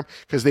their program,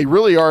 because they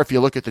really are, if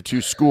you look at the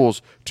 2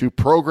 schools, 2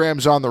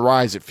 programs on the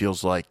rise, it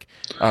feels like.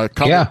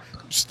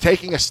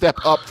 Taking a step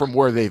up from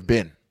where they've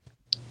been.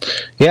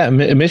 Yeah,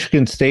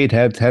 Michigan State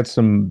had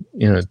some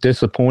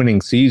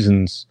disappointing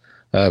seasons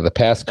the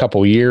past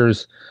couple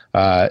years,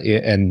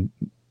 and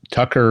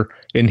Tucker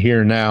in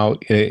here now.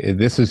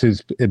 This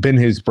is been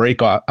his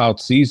breakout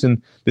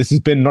season. This has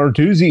been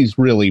Narduzzi's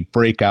really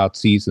breakout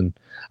season.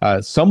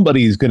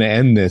 Somebody's going to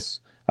end this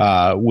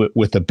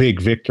with a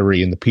big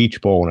victory in the Peach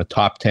Bowl and a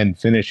top 10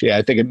 finish. Yeah,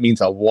 I think it means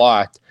a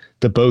lot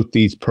to both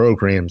these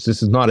programs.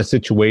 This is not a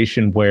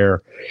situation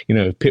where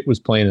Pitt was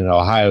playing in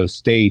Ohio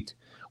State,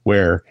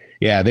 where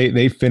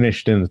they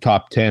finished in the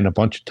top 10 a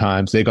bunch of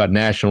times. They got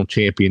national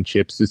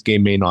championships. This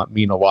game may not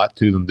mean a lot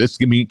to them. This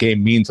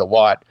game means a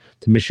lot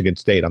to Michigan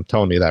State. I'm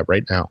telling you that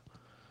right now.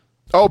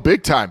 Oh,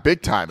 big time.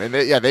 And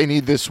they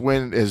need this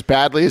win as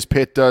badly as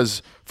Pitt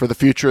does for the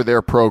future of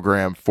their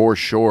program, for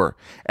sure.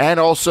 And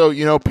also,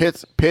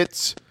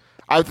 Pitt's.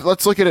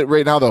 Let's look at it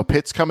right now, though.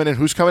 Pitt's coming in.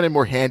 Who's coming in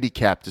more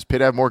handicapped? Does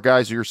Pitt have more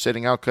guys who are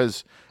sitting out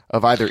because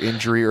of either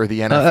injury or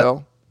the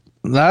NFL?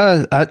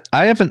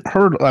 I haven't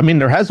heard. I mean,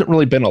 there hasn't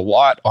really been a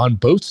lot on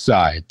both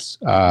sides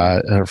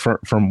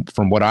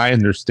from what I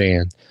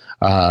understand.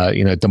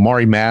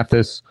 Damari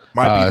Mathis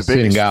might be the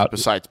sitting out.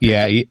 Besides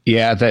Pitt.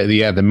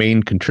 The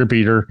main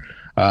contributor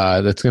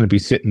that's going to be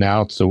sitting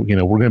out. So we're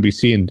going to be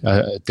seeing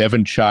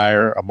Devin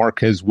Shire,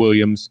 Marquez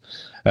Williams,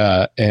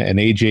 and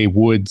AJ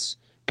Woods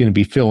going to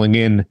be filling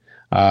in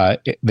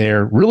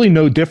they're really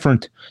no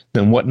different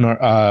than what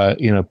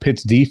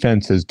Pitt's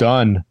defense has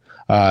done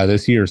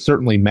this year.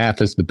 Certainly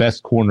Mathis, the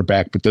best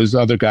cornerback, but those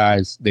other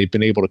guys, they've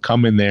been able to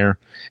come in there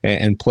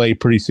and play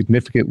pretty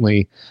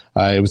significantly.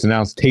 It was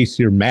announced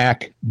Taysir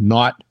Mack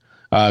not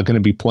going to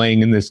be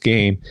playing in this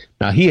game.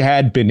 Now, he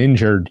had been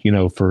injured,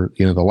 for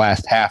the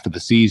last half of the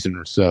season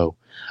or so.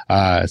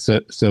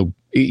 So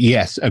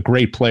yes, a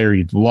great player.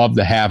 You'd love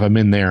to have him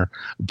in there,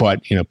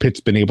 but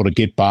Pitt's been able to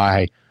get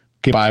by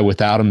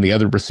without him. The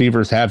other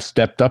receivers have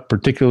stepped up,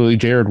 particularly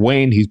Jared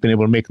Wayne. He's been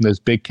able to make those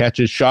big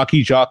catches.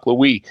 Shockey Jacques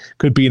Louis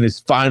could be in his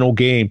final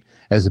game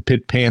as a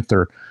Pitt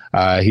Panther.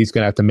 He's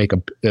going to have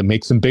to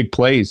make some big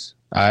plays.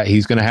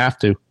 He's going to have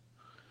to.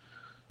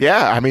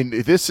 Yeah, I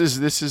mean, this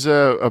is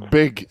a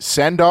big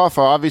send-off.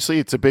 Obviously,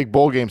 it's a big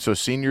bowl game, so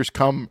seniors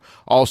come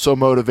also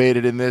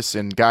motivated in this,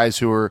 and guys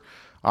who are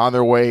on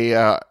their way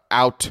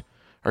out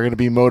are going to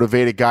be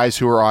motivated. Guys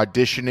who are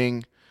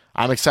auditioning.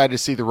 I'm excited to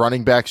see the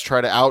running backs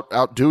try to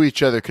outdo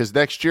each other, because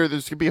next year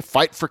there's going to be a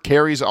fight for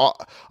carries.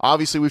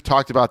 Obviously, we've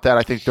talked about that.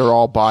 I think they're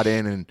all bought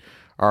in and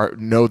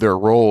know their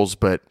roles,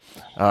 but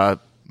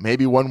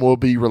maybe one will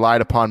be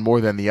relied upon more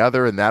than the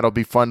other, and that'll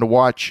be fun to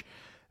watch.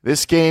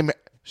 This game,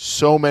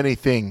 so many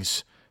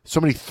things,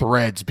 so many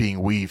threads being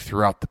weaved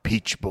throughout the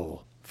Peach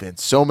Bowl,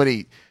 Vince. So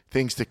many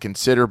things to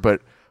consider,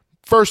 but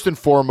first and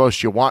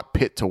foremost, you want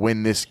Pitt to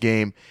win this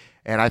game,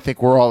 and I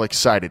think we're all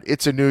excited.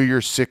 It's a New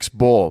Year's Six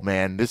bowl,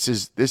 man. This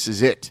is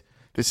it.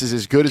 This is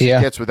as good as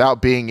it gets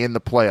without being in the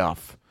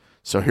playoff.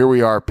 So here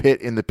we are, Pitt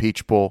in the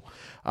Peach Bowl.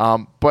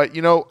 But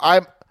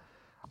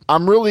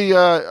I'm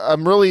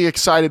really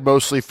excited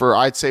mostly for,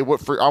 I'd say, I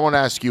want to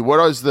ask you,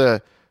 what is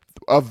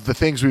of the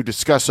things we've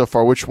discussed so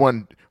far, which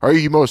one are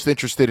you most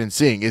interested in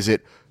seeing? Is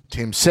it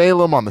Tim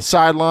Salem on the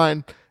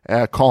sideline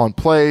calling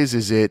plays?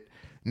 Is it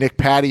Nick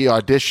Patty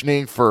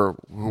auditioning for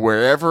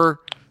wherever?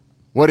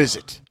 What is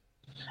it?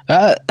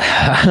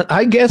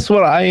 I guess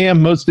what I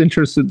am most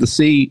interested to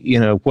see,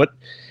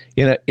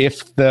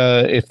 if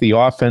the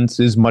offense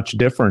is much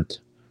different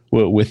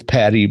with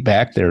Patty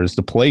back there. Is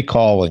the play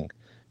calling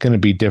going to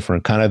be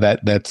different? Kind of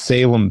that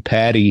Salem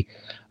Patty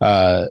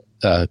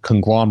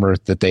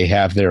conglomerate that they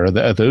have there.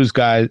 Are those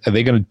guys, are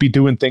they going to be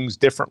doing things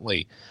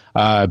differently?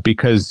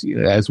 Because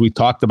as we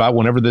talked about,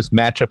 whenever this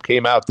matchup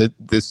came out, that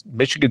this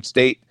Michigan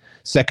State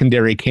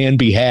secondary can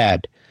be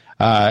had,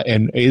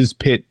 and is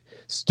Pitt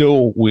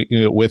still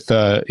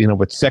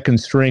with second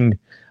string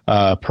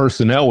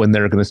personnel in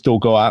there going to still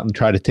go out and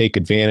try to take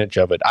advantage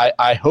of it?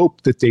 I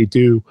hope that they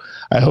do.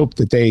 I hope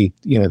that they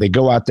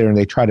go out there and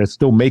they try to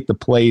still make the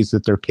plays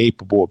that they're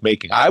capable of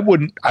making. I'm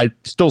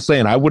still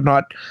saying I would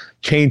not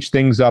change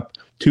things up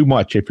too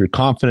much if you're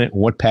confident in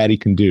what Patty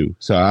can do.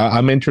 So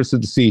I'm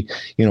interested to see,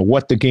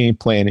 what the game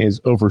plan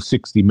is over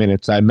 60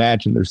 minutes. I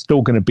imagine there's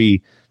still going to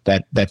be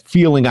that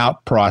feeling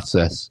out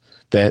process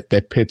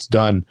that Pitt's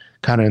done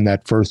kind of in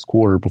that first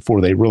quarter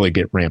before they really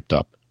get ramped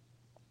up.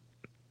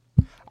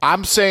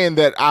 I'm saying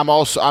that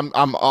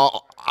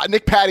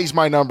Nick Patty's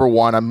my number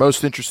one. I'm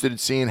most interested in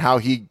seeing how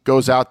he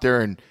goes out there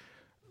and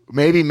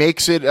maybe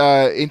makes it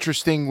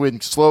interesting when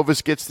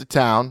Slovis gets to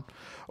town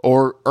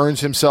or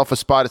earns himself a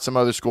spot at some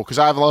other school. Because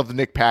I've loved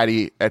Nick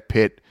Patty at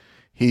Pitt.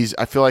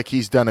 I feel like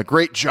he's done a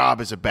great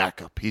job as a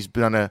backup. He's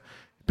been a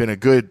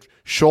good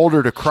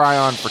shoulder to cry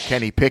on for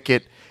Kenny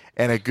Pickett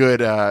and a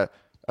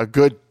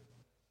good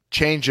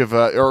change of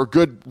or a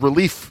good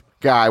relief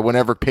guy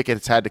whenever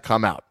Pickett's had to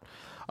come out.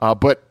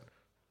 But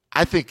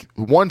I think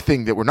one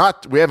thing that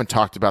we haven't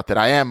talked about that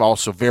I am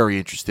also very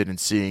interested in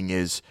seeing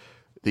is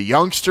the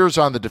youngsters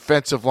on the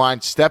defensive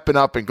line stepping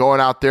up and going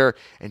out there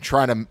and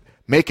trying to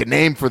make a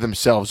name for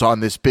themselves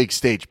on this big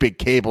stage, big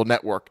cable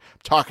network. I'm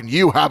talking to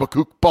you,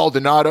 Habakkuk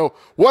Baldonado.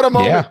 What a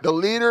moment the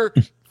leader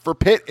for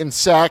Pitt in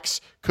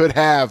sacks could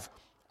have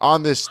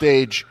on this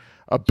stage,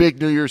 a big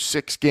New Year's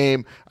Six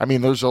game. I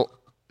mean, there's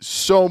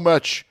so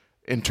much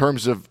in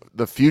terms of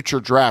the future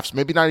drafts,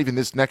 maybe not even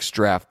this next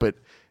draft, but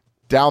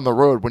down the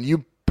road. When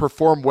you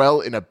perform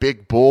well in a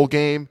big bowl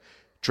game,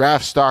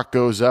 draft stock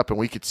goes up, and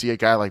we could see a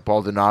guy like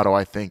Baldonado,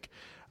 I think,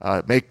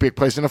 make big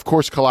plays. And, of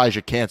course,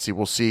 Kalijah Cansey,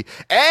 we'll see.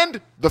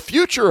 And the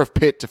future of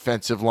Pitt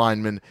defensive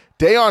lineman,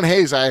 Dayon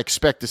Hayes, I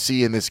expect to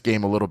see in this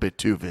game a little bit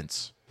too,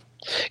 Vince.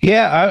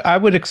 Yeah, I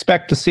would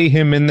expect to see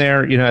him in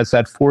there, as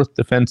that fourth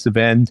defensive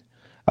end,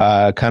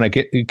 kind of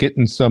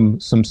getting some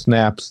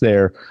snaps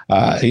there.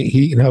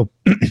 He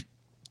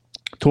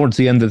towards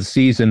the end of the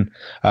season,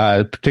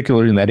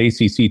 particularly in that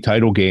ACC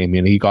title game,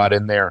 he got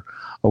in there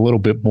a little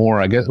bit more.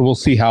 I guess we'll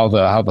see how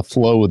the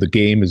flow of the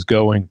game is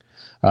going,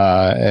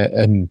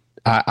 and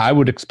I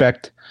would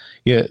expect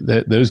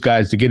those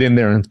guys to get in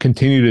there and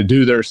continue to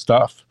do their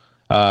stuff.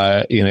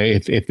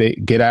 If they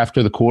get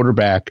after the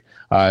quarterback,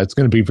 it's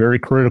going to be very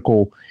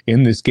critical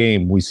in this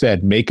game. We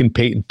said making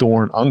Peyton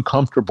Thorne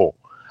uncomfortable.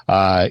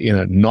 He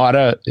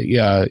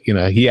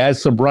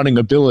has some running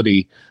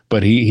ability,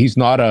 but he's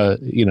not a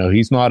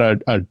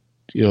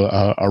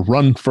a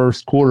run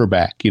first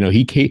quarterback.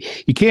 He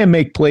can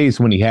make plays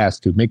when he has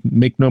to.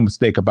 Make no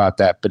mistake about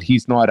that. But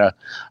he's not a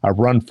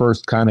run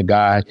first kind of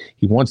guy.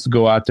 He wants to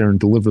go out there and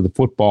deliver the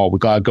football. We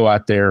got to go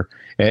out there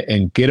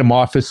and get him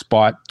off his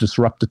spot,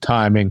 disrupt the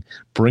timing,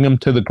 bring him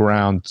to the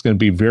ground. It's going to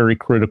be very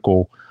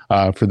critical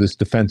for this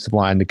defensive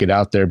line to get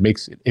out there.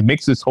 It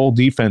makes this whole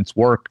defense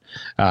work,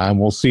 and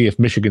we'll see if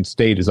Michigan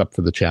State is up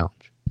for the challenge.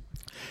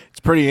 It's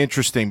pretty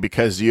interesting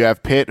because you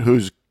have Pitt,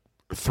 who's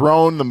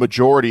thrown the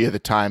majority of the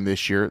time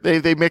this year.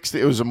 They mixed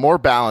it. It was a more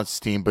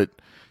balanced team, but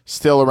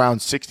still around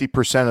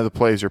 60% of the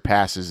plays are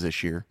passes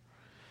this year.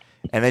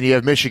 And then you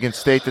have Michigan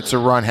State, that's a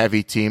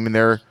run-heavy team, and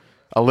they're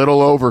a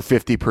little over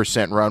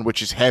 50% run,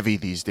 which is heavy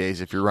these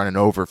days if you're running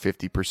over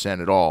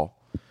 50% at all.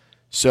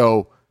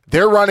 So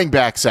their running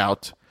backs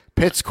out.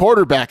 Pitt's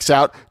quarterback's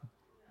out.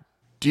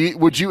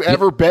 Would you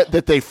ever bet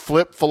that they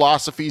flip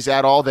philosophies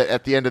at all, that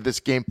at the end of this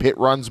game Pitt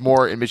runs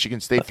more and Michigan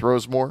State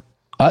throws more?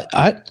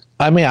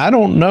 I mean, I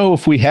don't know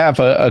if we have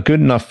a good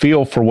enough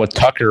feel for what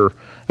Tucker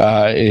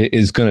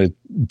is going to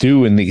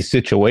do in these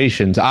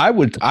situations.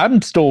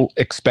 I'm still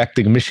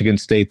expecting Michigan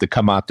State to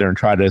come out there and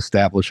try to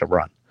establish a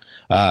run.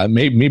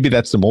 Maybe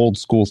that's some old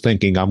school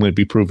thinking. I'm going to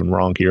be proven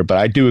wrong here, but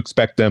I do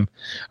expect them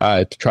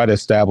to try to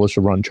establish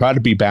a run, try to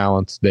be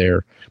balanced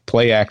there,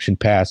 play action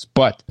pass.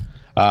 But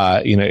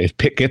if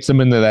Pitt gets them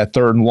into that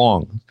third and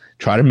long,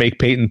 try to make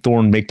Peyton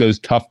Thorne make those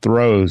tough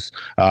throws.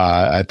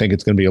 I think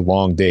it's going to be a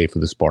long day for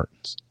the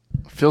Spartans.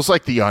 Feels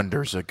like the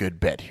under's a good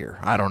bet here.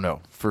 I don't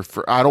know.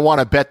 I don't want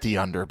to bet the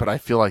under, but I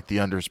feel like the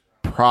under's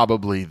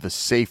probably the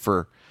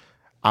safer.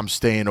 I'm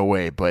staying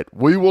away, but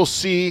we will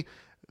see.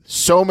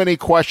 So many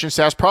questions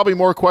to ask, probably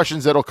more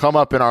questions that'll come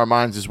up in our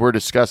minds as we're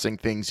discussing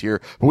things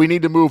here. But we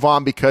need to move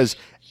on because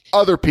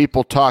other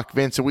people talk,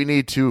 Vince, and we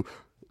need to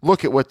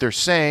look at what they're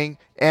saying,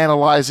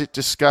 analyze it,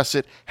 discuss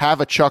it, have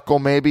a chuckle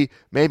maybe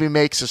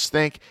makes us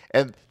think.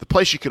 And the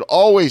place you could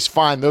always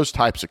find those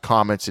types of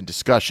comments and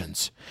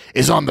discussions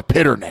is on the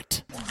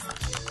Pitternet.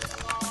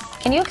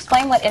 Can you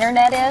explain what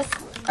internet is?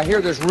 I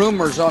hear there's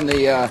rumors on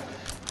the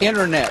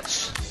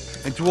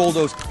internets. And to all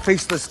those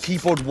faceless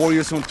keyboard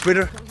warriors on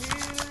Twitter.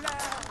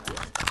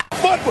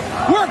 But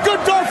we're a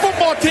good darn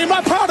football team.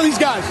 I'm proud of these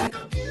guys.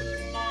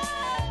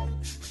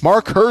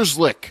 Mark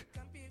Herzlich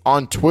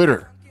on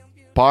Twitter,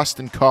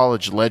 Boston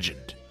College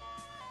legend.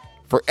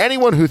 For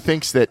anyone who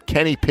thinks that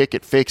Kenny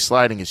Pickett fake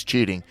sliding is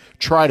cheating,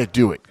 try to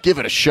do it. Give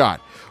it a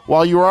shot.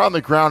 While you are on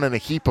the ground in a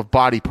heap of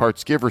body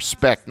parts, give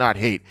respect, not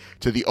hate,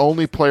 to the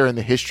only player in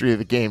the history of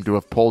the game to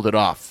have pulled it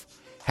off.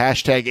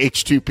 Hashtag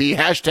H2P,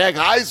 hashtag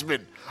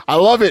Heisman. I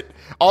love it.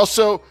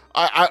 Also,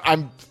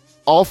 I'm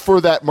all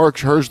for that Mark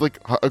Herzlich,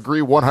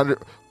 agree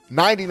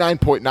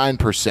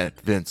 99.9%,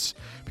 Vince,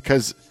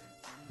 because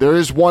there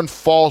is one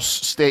false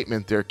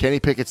statement there. Kenny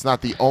Pickett's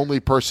not the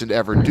only person to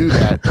ever do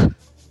that,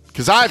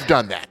 because I've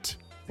done that.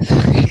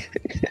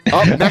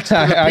 Up next to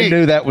the I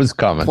knew that was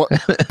coming.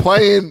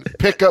 Playing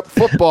pickup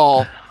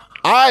football,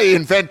 I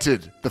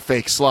invented the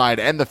fake slide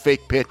and the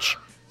fake pitch.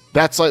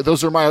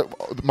 Those are my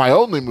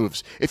only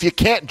moves. If you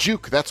can't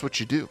juke, that's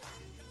what you do.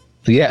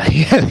 Yeah,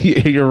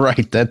 you're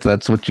right.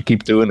 That's what you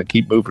keep doing to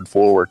keep moving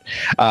forward.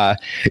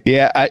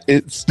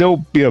 It's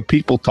still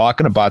people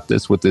talking about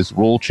this with this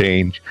rule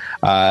change.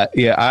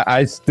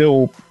 I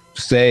still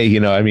say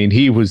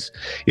he was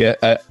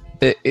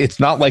it's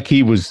not like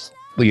he was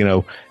in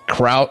a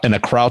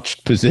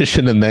crouched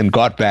position and then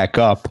got back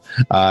up.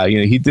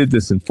 He did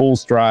this in full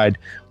stride.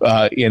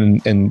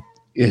 And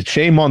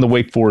shame on the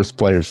Wake Forest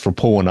players for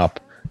pulling up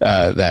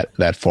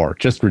that far.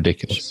 Just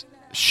ridiculous.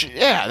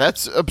 Yeah,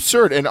 that's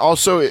absurd. And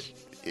also,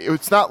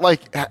 it's not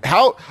like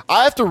how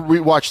I have to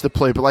rewatch the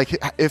play, but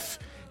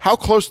how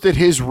close did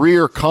his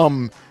rear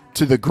come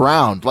to the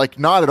ground? Like,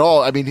 not at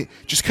all. I mean,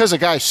 just because a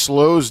guy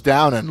slows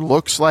down and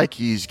looks like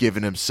he's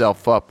giving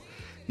himself up,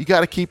 you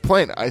got to keep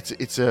playing.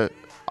 It's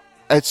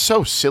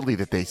so silly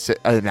that they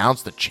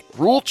announced the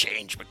rule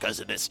change because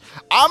of this.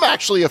 I'm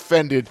actually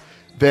offended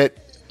that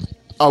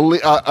a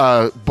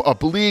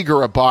league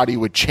or a body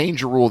would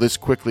change a rule this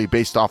quickly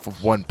based off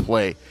of one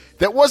play.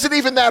 That wasn't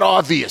even that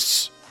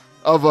obvious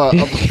of a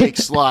fake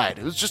slide.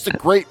 It was just a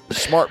great,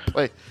 smart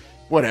play.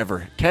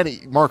 Whatever.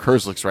 Mark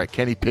Herzlich's right.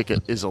 Kenny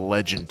Pickett is a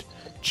legend.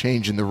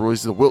 Changing the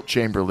rules. The Wilt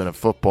Chamberlain of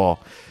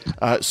football.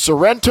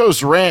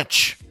 Sorrento's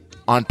Ranch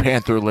on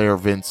Panther Lair,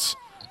 Vince.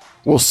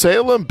 Will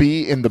Salem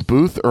be in the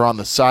booth or on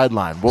the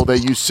sideline? Will they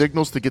use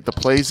signals to get the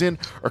plays in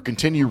or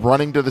continue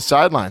running to the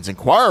sidelines?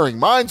 Inquiring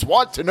minds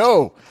want to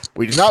know.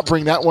 We did not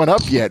bring that one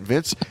up yet,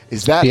 Vince.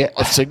 Is that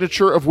a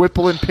signature of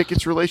Whipple and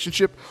Pickett's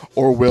relationship,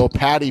 or will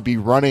Patty be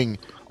running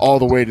all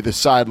the way to the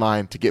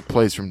sideline to get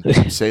plays from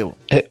Tim Salem?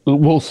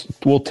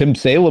 Will Tim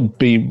Salem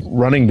be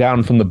running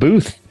down from the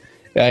booth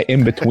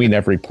in between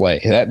every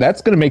play?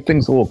 That's going to make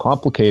things a little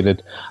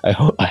complicated. I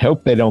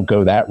hope they don't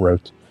go that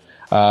route.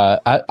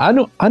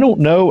 I don't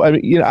know. I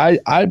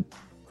mean,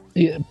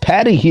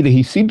 Patty,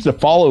 he seems to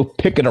follow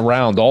Pickett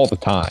around all the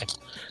time.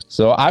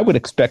 So I would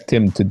expect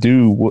him to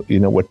do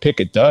what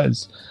Pickett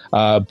does.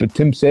 But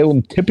Tim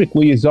Salem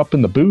typically is up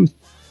in the booth.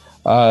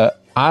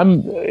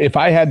 If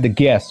I had to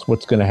guess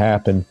what's going to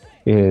happen,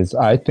 is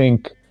I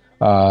think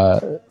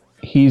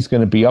he's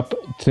going to be up.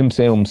 Tim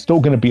Salem's still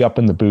going to be up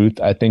in the booth.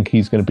 I think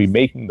he's going to be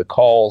making the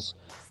calls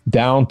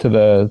down to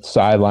the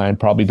sideline,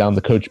 probably down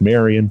to Coach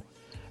Marion,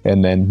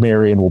 and then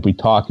Marion will be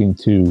talking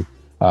to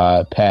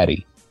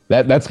Patty.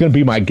 That's going to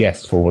be my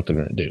guess for what they're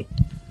going to do.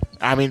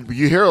 I mean,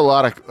 you hear a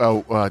lot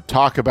of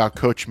talk about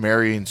Coach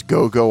Marion's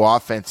go-go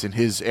offense and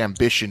his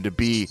ambition to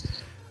be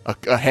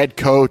a head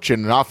coach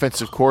and an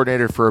offensive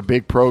coordinator for a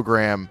big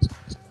program.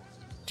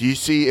 Do you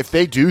see, if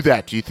they do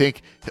that, do you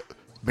think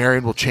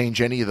Marion will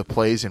change any of the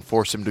plays and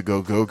force him to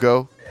go? Be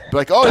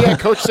like, oh yeah,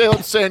 Coach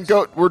Salem's saying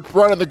go. We're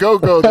running the go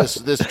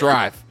this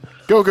drive.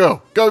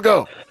 Go.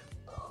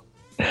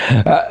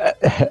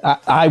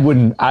 I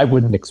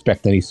wouldn't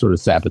expect any sort of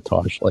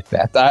sabotage like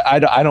that.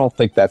 I don't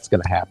think that's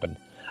going to happen.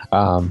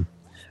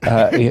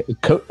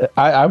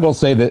 I will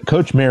say that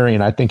Coach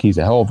Marion, I think he's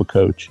a hell of a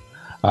coach.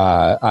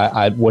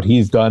 What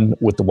he's done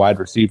with the wide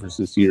receivers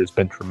this year has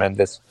been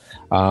tremendous.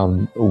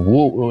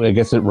 I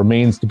guess it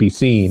remains to be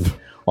seen.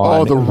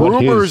 The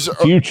rumors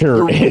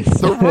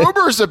The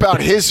rumors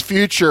about his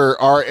future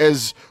are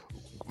as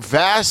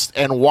vast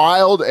and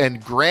wild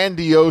and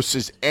grandiose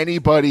as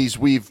anybody's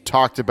we've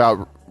talked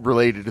about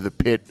related to the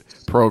Pitt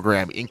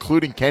program,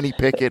 including Kenny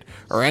Pickett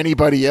or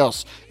anybody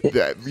else.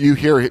 You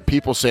hear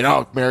people saying,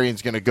 oh,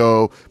 Marion's going to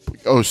go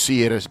OC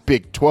at a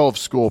Big 12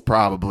 school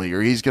probably,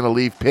 or he's going to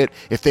leave Pitt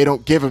if they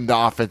don't give him the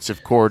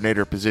offensive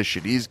coordinator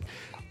position.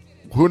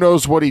 Who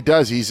knows what he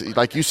does? He's,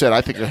 like you said,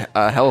 I think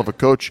a hell of a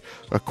coach,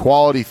 a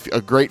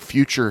great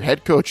future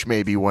head coach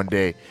maybe one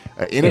day,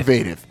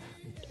 innovative.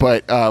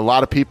 But a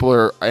lot of people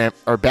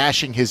are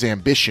bashing his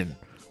ambition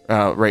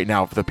right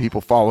now, for the people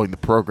following the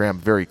program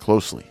very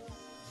closely.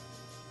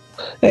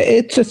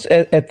 It's just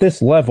at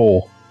this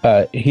level,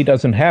 he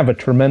doesn't have a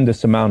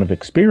tremendous amount of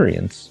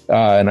experience.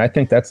 And I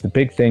think that's the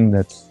big thing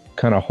that's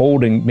kind of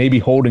holding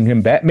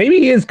him back. Maybe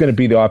he is going to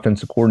be the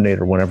offensive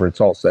coordinator whenever it's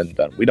all said and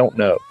done. We don't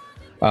know.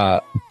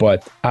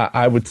 But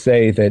I would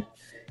say that,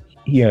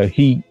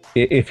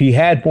 if he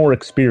had more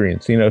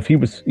experience, if he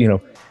was,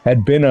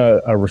 had been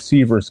a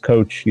receivers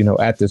coach,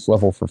 at this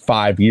level for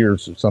 5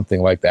 years or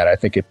something like that, I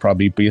think it'd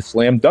probably be a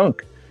slam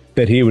dunk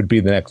that he would be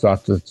the next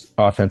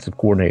offensive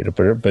coordinator.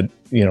 But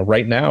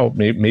right now,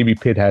 maybe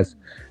Pitt has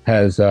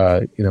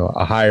a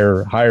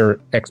higher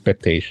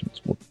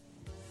expectations.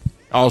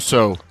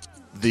 Also,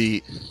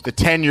 the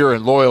tenure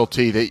and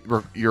loyalty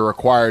that you're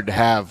required to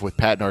have with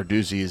Pat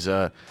Narduzzi is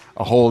a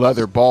whole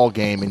other ball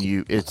game, and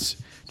it's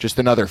just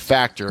another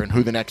factor in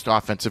who the next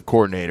offensive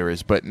coordinator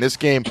is. But in this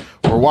game,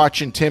 we're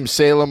watching Tim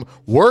Salem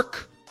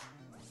work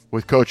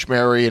with Coach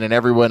Marion and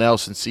everyone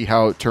else and see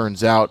how it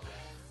turns out.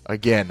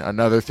 Again,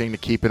 another thing to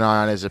keep an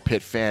eye on as a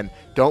Pitt fan.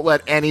 Don't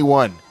let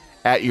anyone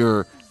at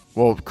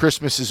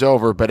Christmas is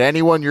over, but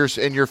anyone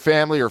in your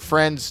family or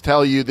friends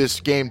tell you this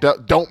game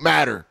don't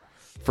matter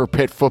for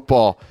Pitt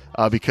football,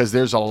 because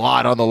there's a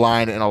lot on the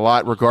line and a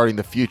lot regarding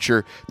the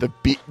future.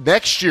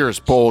 Next year's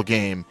bowl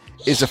game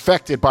is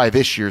affected by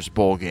this year's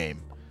bowl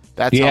game.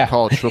 That's how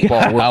college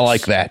football works. I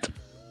like that.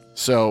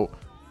 So,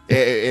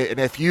 and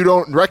if you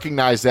don't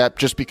recognize that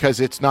just because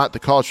it's not the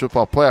college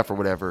football playoff or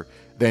whatever,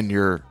 then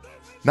you're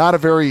not a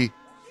very,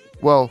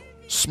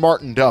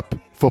 smartened up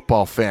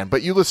football fan.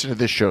 But you listen to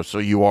this show, so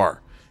you are.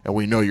 And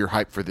we know you're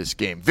hyped for this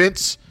game.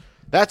 Vince,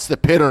 that's the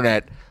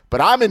Pitternet. But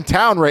I'm in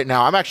town right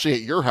now. I'm actually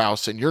at your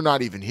house, and you're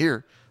not even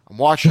here. I'm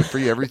watching for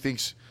you.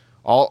 Everything's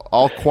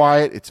all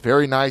quiet. It's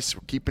very nice.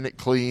 We're keeping it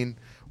clean.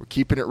 We're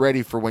keeping it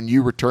ready for when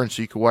you return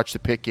so you can watch the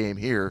Pitt game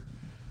here.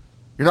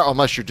 You're not,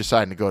 unless you're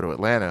deciding to go to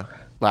Atlanta.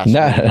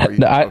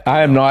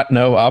 I am not.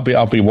 No, I'll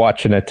be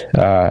watching it.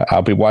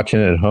 I'll be watching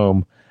it at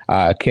home.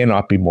 I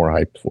cannot be more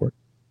hyped for it.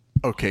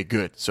 Okay,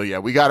 good.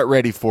 So, we got it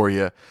ready for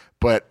you.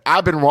 But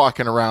I've been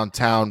walking around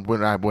town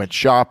when I went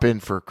shopping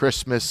for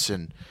Christmas,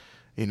 and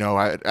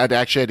I'd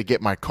actually had to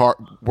get my car,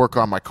 work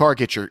on my car.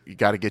 You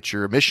got to get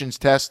your emissions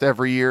test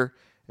every year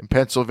in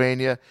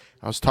Pennsylvania.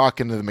 I was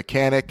talking to the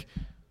mechanic,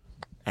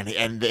 and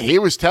he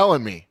was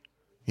telling me,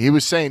 he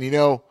was saying,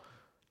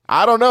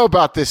 I don't know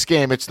about this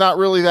game. It's not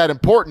really that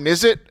important,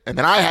 is it? And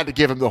then I had to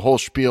give him the whole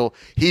spiel.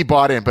 He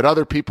bought in, but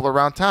other people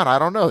around town, I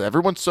don't know.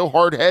 Everyone's so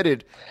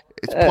hard-headed.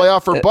 It's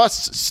playoff or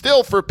bust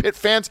still for Pitt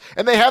fans,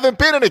 and they haven't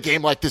been in a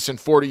game like this in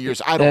 40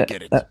 years. I don't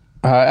get it.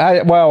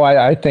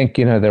 I think,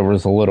 there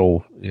was a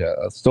little,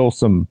 still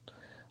some,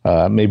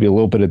 maybe a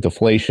little bit of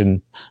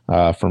deflation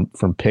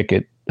from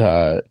Pickett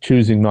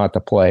choosing not to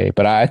play.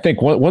 But I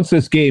think once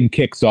this game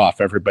kicks off,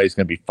 everybody's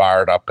going to be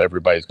fired up.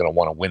 Everybody's going to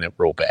want to win it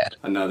real bad.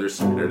 Another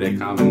Saturday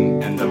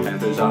coming, and the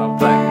Panthers are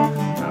playing.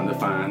 Time to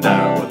find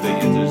out what the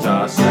Panthers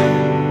are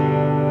saying.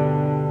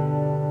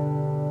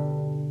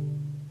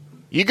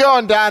 You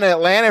going down to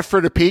Atlanta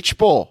for the Peach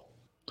Bowl?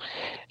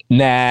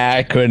 Nah,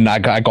 I couldn't. I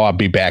gotta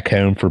be back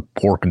home for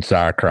pork and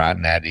sauerkraut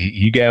and that.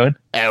 You going?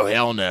 Oh,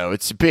 hell no.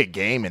 It's a big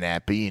game in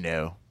that, but it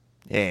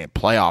ain't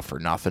playoff or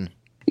nothing.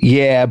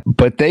 Yeah,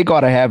 but they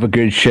gotta have a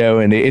good show,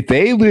 and if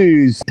they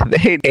lose,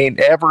 they ain't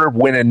ever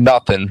winning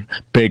nothing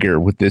bigger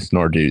with this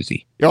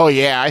Narduzzi. Oh,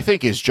 yeah, I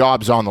think his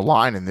job's on the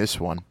line in this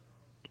one.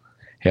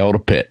 Hell to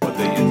Pitt. What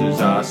the Panthers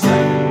are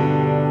saying.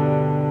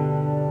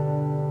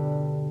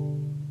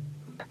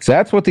 So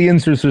that's what the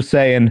Insers are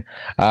saying.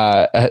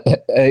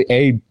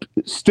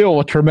 Still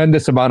a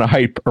tremendous amount of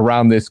hype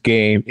around this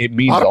game. It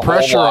means a lot of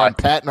pressure lot. on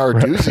Pat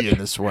Narduzzi in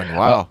this one.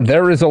 Wow.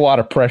 There is a lot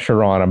of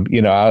pressure on him.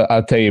 You know,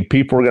 I'll tell you,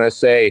 people are going to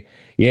say,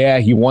 yeah,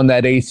 he won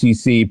that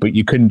ACC, but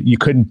you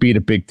couldn't beat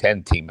a Big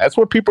Ten team. That's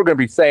what people are going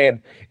to be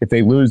saying if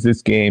they lose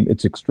this game.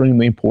 It's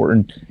extremely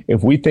important.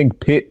 If we think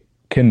the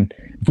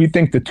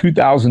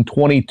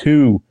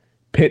 2022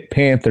 Pitt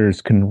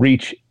Panthers can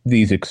reach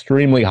these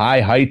extremely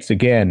high heights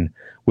again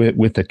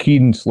with the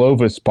Keaton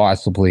Slovis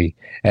possibly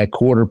at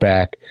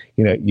quarterback,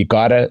 you know, you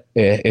gotta.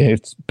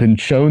 It's been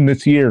shown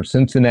this year,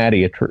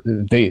 Cincinnati,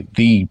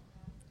 the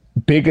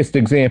biggest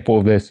example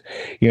of this.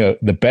 You know,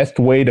 the best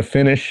way to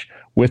finish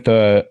with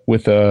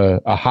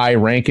a high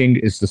ranking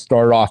is to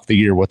start off the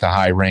year with a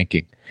high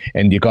ranking,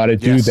 and you got to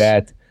do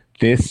that.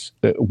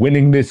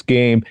 Winning this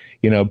game,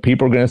 you know,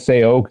 people are going to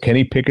say, "Oh,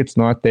 Kenny Pickett's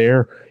not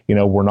there." You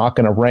know, we're not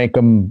going to rank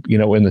him, you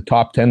know, in the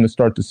top 10 to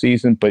start the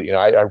season. But you know,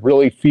 I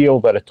really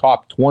feel that a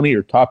top 20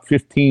 or top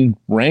 15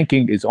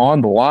 ranking is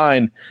on the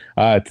line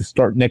to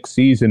start next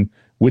season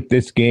with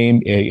this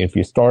game. If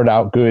you start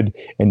out good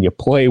and you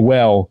play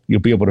well, you'll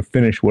be able to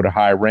finish with a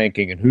high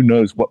ranking. And who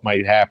knows what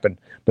might happen?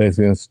 But it's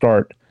going to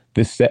start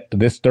this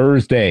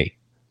Thursday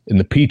in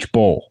the Peach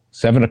Bowl,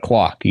 7:00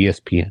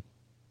 ESPN.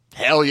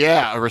 Hell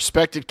yeah, a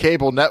respected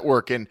cable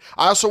network. And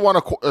I also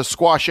want to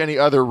squash any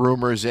other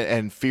rumors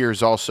and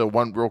fears also.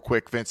 One real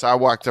quick, Vince. I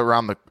walked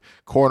around the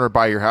corner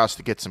by your house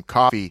to get some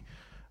coffee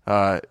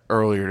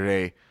earlier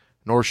today,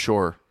 North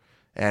Shore.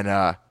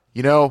 And,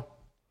 you know,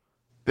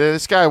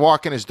 this guy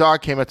walking his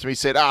dog came up to me and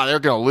said, they're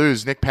going to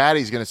lose. Nick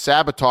Patty's going to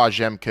sabotage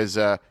them because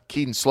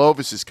Keaton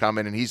Slovis is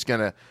coming and he's going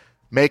to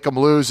make them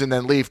lose and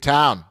then leave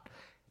town.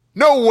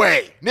 No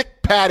way.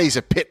 Nick Patty's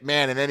a Pitt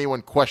man, and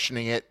anyone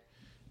questioning it,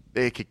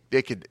 they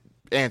could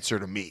answer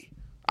to me.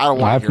 I don't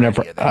want to hear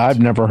any of that. I've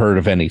never heard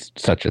of any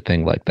such a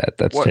thing like that.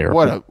 That's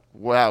terrible.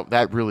 Wow,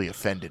 that really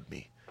offended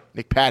me.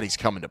 Nick Patty's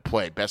coming to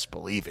play. Best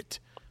believe it.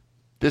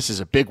 This is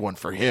a big one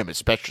for him,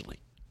 especially.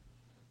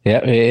 Yeah,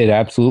 it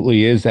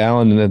absolutely is,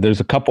 Alan. And there's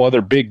a couple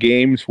other big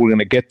games we're going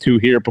to get to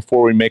here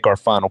before we make our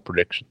final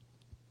prediction.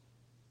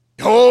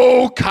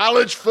 Oh,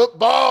 college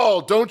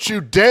football. Don't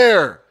you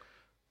dare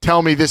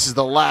tell me this is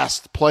the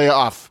last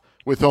playoff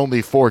with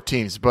only 4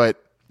 teams, but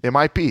it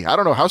might be. I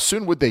don't know. How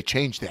soon would they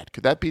change that?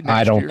 Could that be next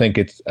year?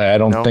 I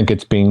don't think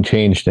it's being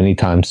changed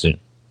anytime soon.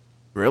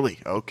 Really?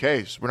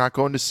 Okay. So we're not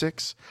going to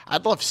 6?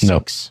 I'd love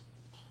 6.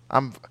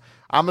 No.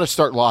 I'm going to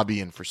start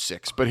lobbying for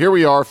 6. But here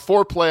we are,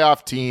 4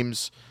 playoff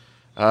teams,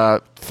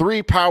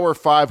 3 Power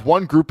 5,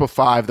 1 Group of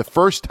 5. The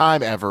first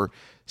time ever,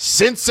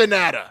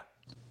 Cincinnati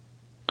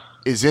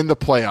is in the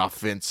playoff,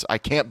 Vince. I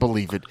can't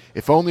believe it.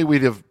 If only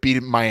we'd have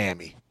beaten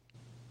Miami.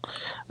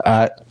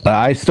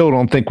 I still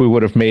don't think we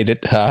would have made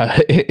it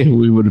if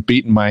we would have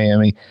beaten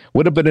Miami.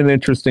 Would have been an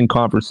interesting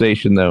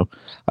conversation, though.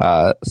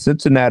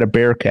 Cincinnati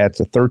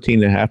Bearcats, a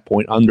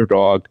 13.5-point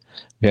underdog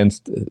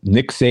against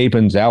Nick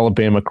Saban's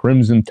Alabama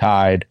Crimson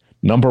Tide,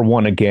 number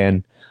 1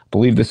 again. I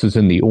believe this is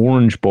in the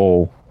Orange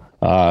Bowl,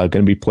 going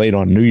to be played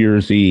on New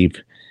Year's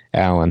Eve,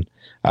 Alan.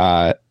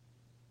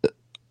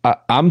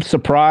 I'm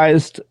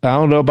surprised. I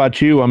don't know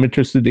about you. I'm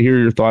interested to hear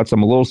your thoughts.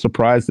 I'm a little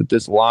surprised that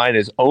this line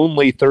is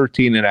only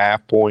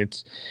 13.5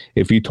 points.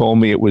 If you told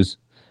me it was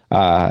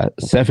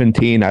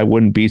 17, I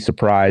wouldn't be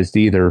surprised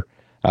either.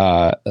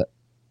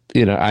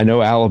 You know, I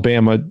know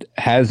Alabama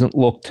hasn't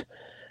looked,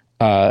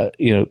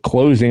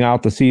 closing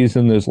out the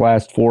season. Those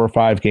last 4 or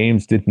 5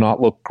 games did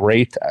not look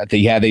great.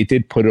 They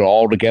did put it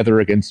all together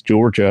against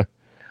Georgia,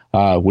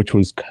 which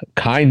was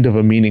kind of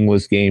a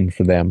meaningless game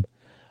for them.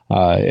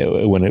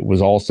 When it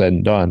was all said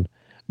and done.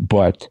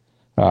 But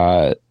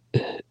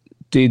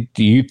do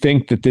you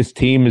think that this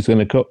team is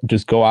going to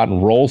just go out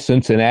and roll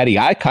Cincinnati?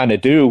 I kind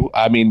of do.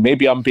 I mean,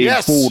 maybe I'm being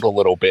fooled a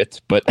little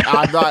bit, but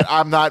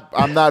I'm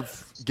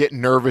not getting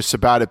nervous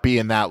about it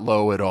being that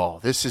low at all.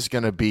 This is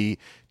going to be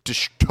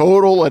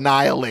total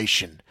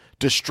annihilation,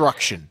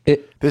 destruction.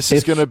 This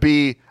is going to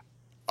be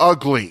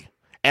ugly.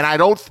 And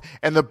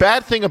and the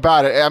bad thing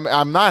about it,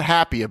 I'm not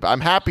happy about.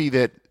 I'm happy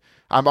that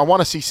I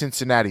want to see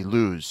Cincinnati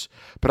lose,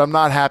 but I'm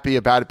not happy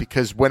about it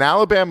because when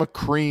Alabama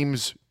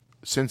creams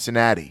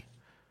Cincinnati,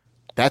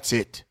 that's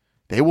it.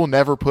 They will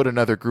never put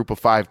another Group of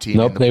 5 team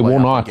in the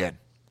playoff again,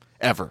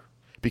 ever,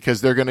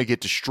 because they're going to get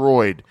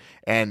destroyed,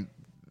 and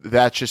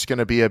that's just going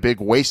to be a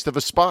big waste of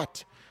a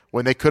spot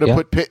when they could have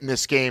put Pitt in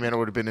this game, and it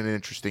would have been an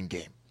interesting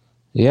game.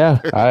 Yeah,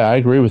 I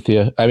agree with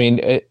you. I mean,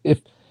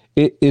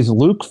 is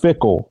Luke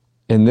Fickell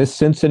and this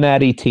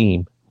Cincinnati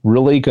team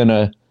really going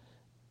to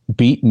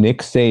beat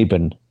Nick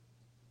Saban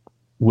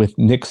with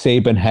Nick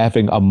Saban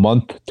having a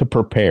month to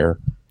prepare?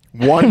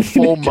 1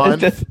 full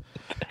month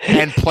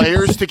and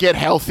players to get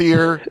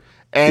healthier.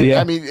 And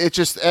I mean, it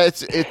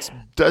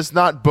does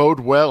not bode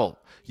well.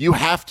 You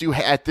have to,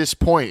 at this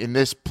point in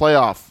this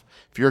playoff,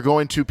 if you're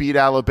going to beat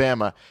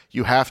Alabama,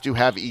 you have to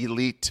have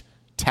elite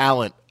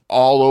talent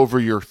all over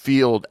your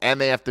field,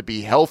 and they have to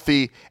be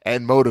healthy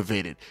and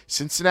motivated.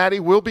 Cincinnati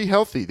will be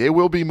healthy. They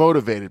will be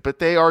motivated, but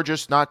they are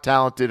just not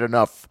talented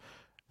enough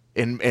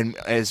in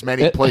as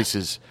many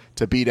places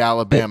to beat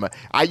Alabama.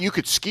 You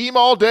could scheme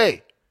all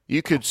day.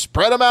 You could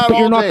spread them out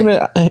all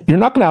day. You're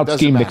not going to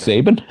out-scheme Nick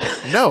Saban.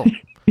 No.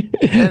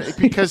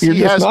 Because he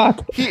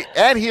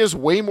has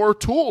way more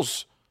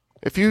tools.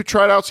 If you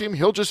try to out-scheme him,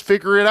 he'll just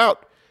figure it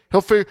out.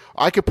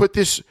 I could put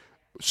this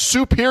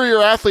superior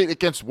athlete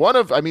against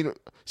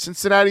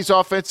Cincinnati's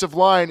offensive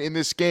line in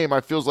this game.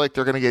 I feels like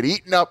they're going to get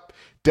eaten up.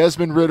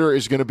 Desmond Ridder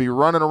is going to be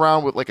running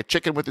around with like a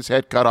chicken with his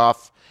head cut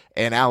off,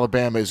 and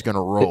Alabama is going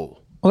to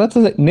roll. Well, that's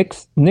the thing.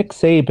 Nick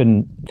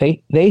Saban,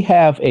 they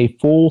have a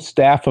full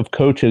staff of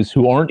coaches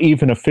who aren't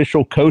even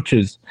official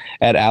coaches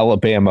at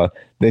Alabama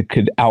that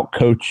could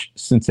outcoach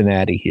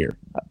Cincinnati here.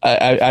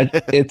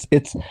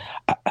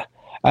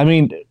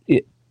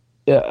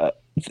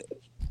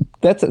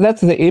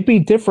 It'd be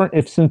different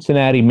if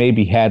Cincinnati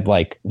maybe had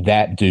like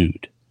that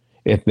dude.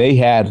 If they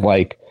had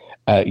like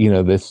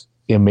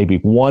maybe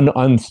one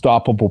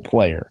unstoppable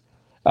player,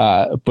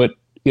 but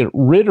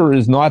Ridder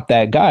is not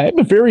that guy. I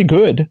mean, very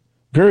good.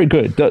 Very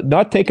good.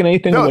 Not taking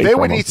anything away from him. No, they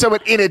would need someone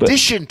in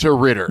addition to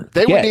Ridder.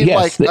 They would need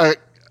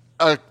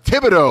a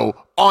Thibodeau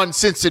on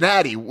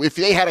Cincinnati. If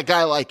they had a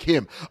guy like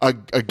him, a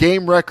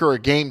game wrecker, a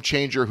game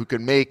changer who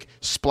can make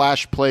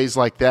splash plays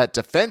like that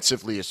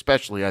defensively,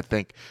 especially, I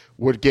think,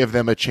 would give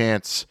them a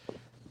chance.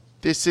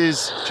 This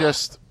is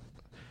just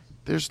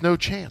 – there's no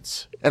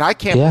chance. And I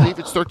can't believe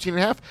it's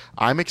 13.5.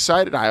 I'm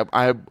excited.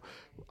 I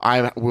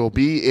will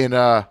be in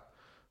a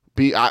 –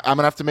 I'm going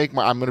to have to make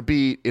my – I'm going to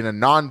be in a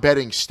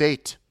non-betting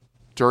state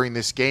during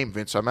this game,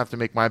 Vince. So I'm going to have to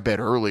make my bet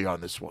early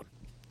on this one.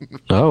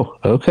 Oh,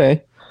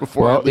 okay.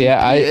 Before I leave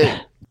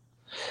I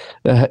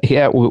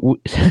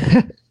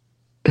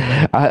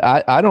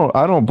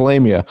don't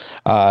blame you.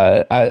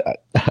 I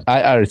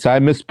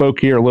misspoke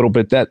here a little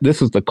bit. That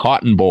this is the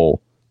Cotton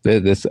Bowl.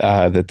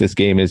 That this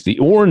game is the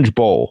Orange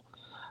Bowl.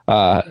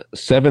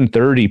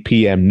 7:30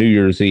 p.m. New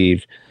Year's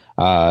Eve.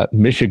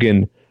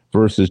 Michigan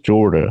versus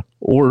Georgia.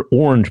 Or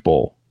Orange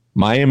Bowl.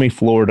 Miami,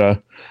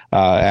 Florida.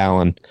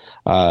 Allen.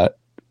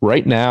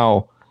 Right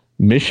now,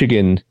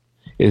 Michigan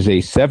is a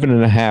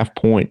 7.5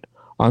 point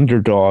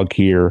underdog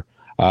here.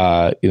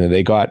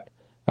 They got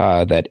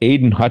that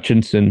Aiden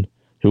Hutchinson,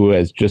 who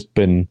has just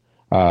been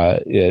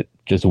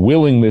just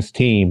willing this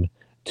team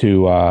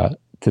to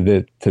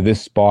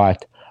this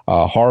spot.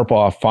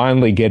 Harbaugh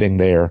finally getting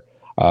there.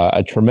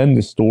 A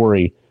tremendous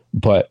story,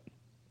 but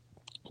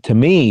to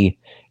me,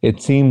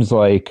 it seems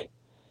like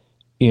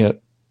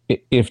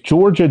if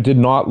Georgia did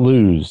not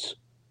lose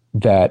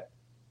that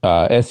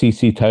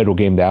SEC title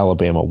game to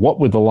Alabama, what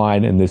would the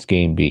line in this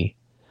game be?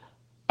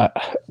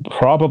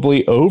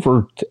 Probably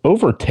over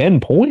 10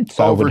 points.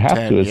 I would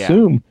have to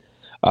assume.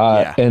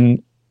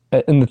 And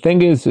the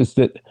thing is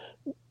that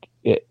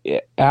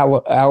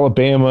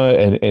Alabama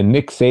and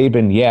Nick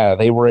Saban,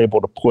 they were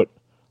able to put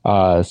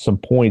some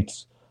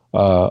points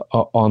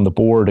on the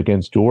board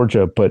against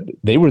Georgia, but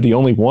they were the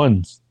only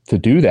ones to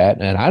do that.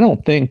 And I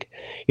don't think,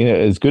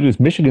 as good as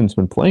Michigan's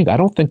been playing, I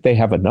don't think they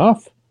have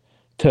enough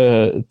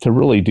to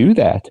really do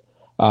that.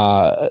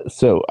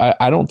 So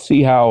I don't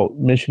see how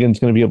Michigan's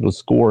going to be able to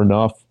score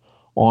enough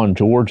on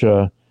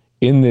Georgia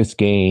in this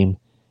game.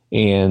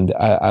 And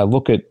I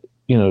look at,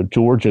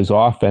 Georgia's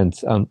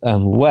offense,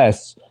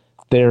 unless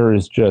there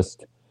is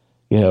just,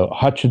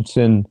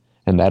 Hutchinson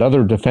and that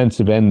other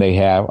defensive end they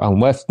have,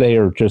 unless they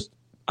are just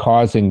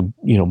causing,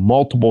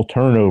 multiple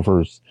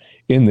turnovers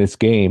in this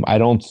game, I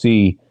don't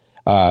see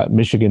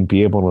Michigan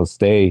be able to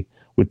stay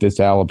with this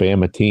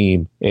Alabama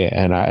team.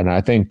 And I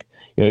think,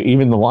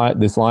 even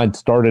this line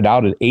started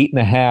out at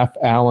 8.5,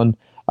 Allen.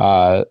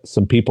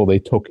 Some people, they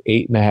took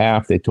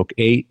 8.5. They took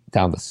 8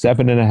 down to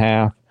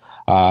 7.5.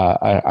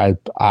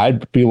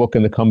 I'd be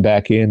looking to come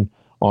back in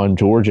on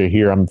Georgia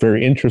here. I'm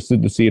very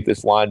interested to see if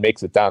this line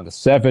makes it down to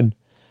 7.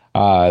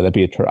 That'd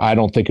be I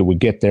don't think it would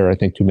get there. I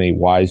think too many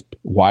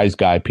wise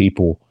guy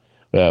people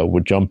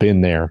would jump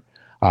in there.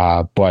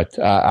 But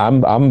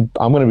I'm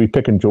going to be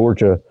picking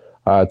Georgia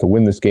to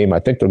win this game. I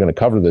think they're going to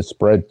cover this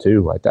spread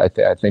too. I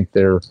think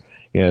they're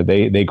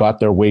they got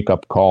their wake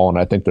up call, and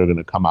I think they're going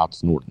to come out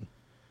snorting.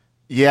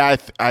 Yeah,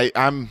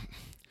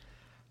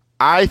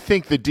 I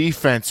think the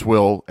defense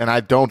will, and I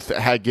don't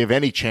give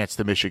any chance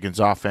to Michigan's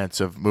offense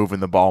of moving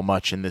the ball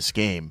much in this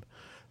game.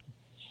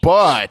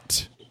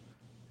 But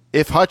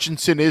if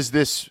Hutchinson is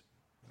this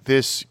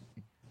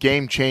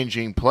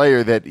game-changing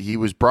player that he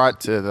was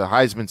brought to the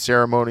Heisman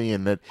ceremony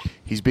and that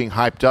he's being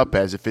hyped up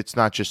as, if it's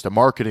not just a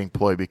marketing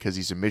ploy because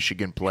he's a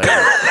Michigan player.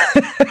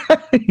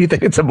 You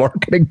think it's a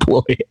marketing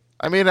ploy?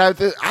 I mean, I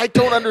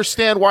don't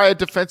understand why a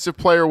defensive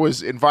player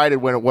was invited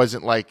when it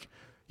wasn't like,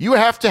 you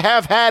have to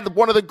have had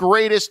one of the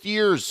greatest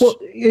years. Well,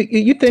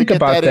 you think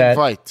about that.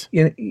 Invite.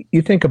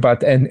 You think about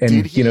that,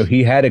 and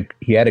he had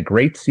a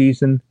great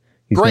season.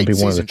 He's going to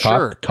be one of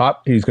the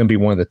top. He's going to be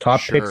one of the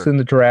top picks in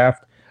the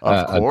draft.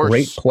 A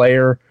great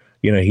player.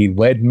 He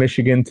led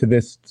Michigan to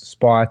this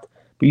spot.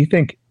 But you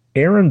think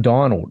Aaron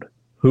Donald,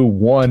 who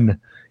won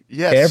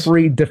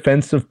every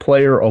defensive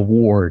player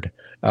award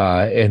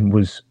and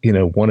was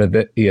one of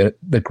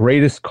the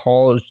greatest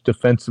college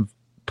defensive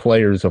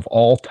players of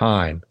all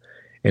time,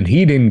 and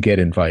he didn't get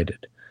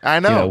invited. I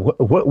know.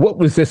 What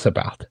was this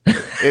about?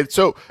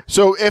 So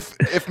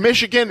if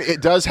Michigan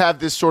it does have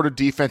this sort of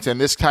defense and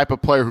this type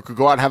of player who could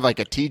go out and have like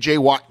a TJ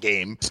Watt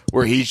game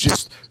where he's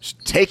just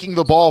taking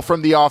the ball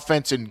from the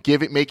offense and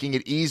making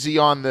it easy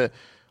on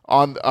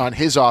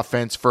his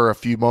offense for a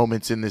few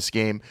moments in this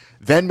game,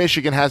 then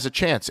Michigan has a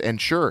chance.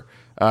 And sure,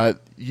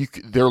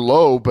 they're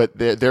low, but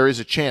there is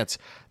a chance.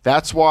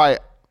 That's why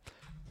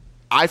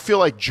I feel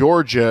like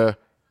Georgia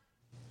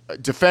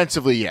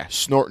defensively,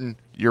 Snorton.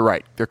 You're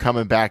right. They're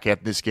coming back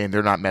at this game.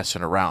 They're not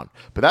messing around.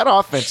 But that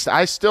offense,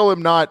 I still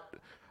am not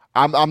 –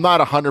 I'm not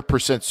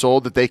 100%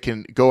 sold that they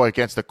can go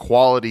against a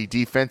quality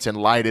defense and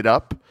light it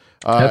up.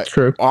 That's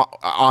true.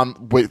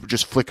 With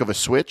just flick of a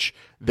switch.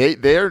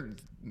 They're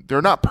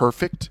not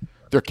perfect.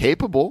 They're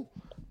capable,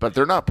 but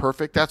they're not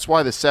perfect. That's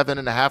why the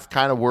 7.5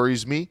 kind of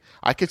worries me.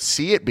 I could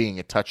see it being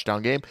a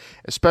touchdown game,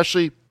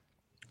 especially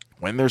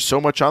when there's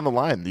so much on the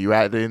line. You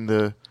add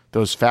in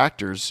those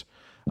factors.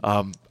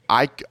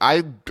 I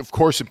of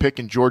course am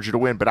picking Georgia to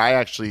win, but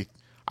I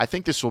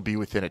think this will be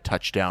within a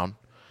touchdown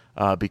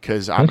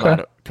because I'm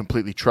not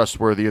completely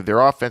trustworthy of their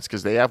offense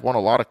because they have won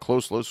a lot of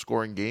close,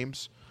 low-scoring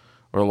games,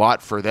 or a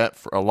lot for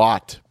a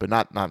lot, but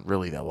not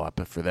really that lot,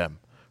 but for them,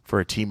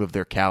 for a team of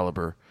their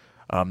caliber,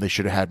 they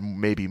should have had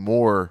maybe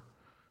more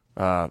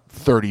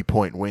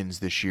 30-point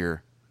wins this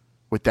year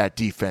with that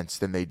defense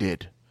than they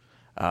did,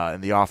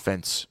 and the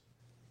offense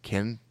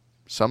can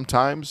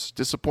sometimes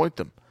disappoint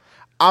them.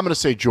 I'm going to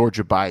say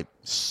Georgia by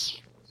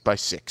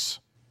 6.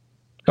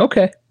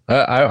 Okay.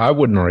 I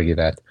wouldn't argue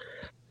that.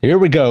 Here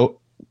we go.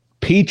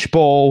 Peach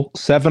Bowl,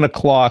 7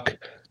 o'clock,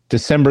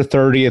 December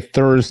 30th,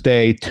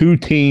 Thursday. 2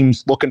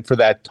 teams looking for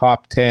that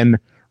top 10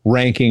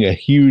 ranking, a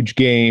huge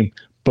game,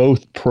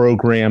 both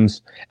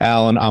programs.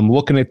 Alan, I'm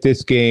looking at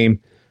this game,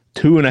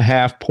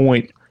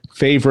 2.5-point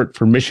favorite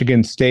for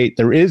Michigan State.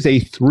 There is a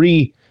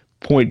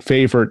 3-point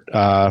favorite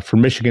for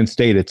Michigan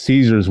State at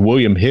Caesars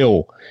William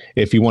Hill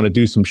if you want to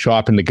do some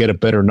shopping to get a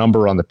better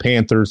number on the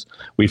Panthers.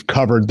 We've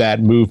covered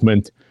that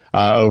movement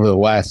over the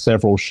last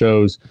several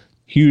shows.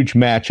 Huge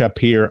matchup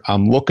here.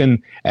 I'm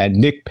looking at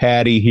Nick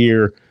Patty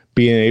here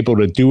being able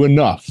to do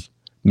enough.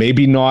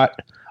 Maybe not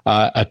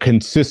a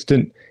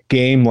consistent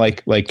game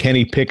like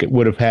Kenny Pickett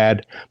would have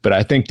had, but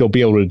I think they'll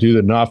be able to do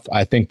enough.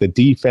 I think the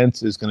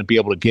defense is going to be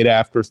able to get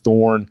after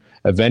Thorne,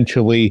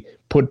 eventually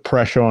put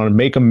pressure on him,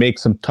 make him make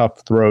some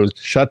tough throws,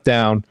 shut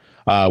down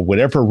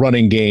whatever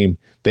running game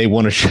they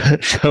want to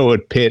show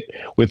at Pitt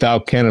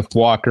without Kenneth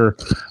Walker.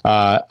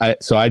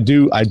 So I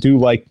do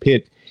like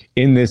Pitt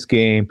in this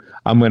game.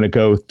 I'm going to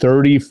go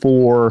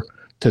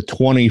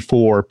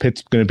 34-24.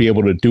 Pitt's going to be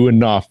able to do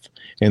enough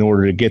in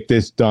order to get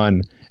this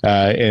done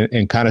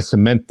and kind of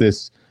cement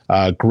this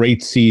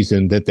great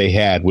season that they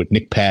had with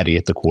Nick Patty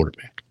at the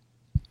quarterback.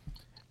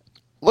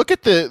 Look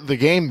at the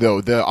game,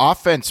 though. The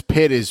offense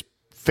Pitt is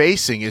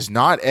facing is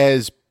not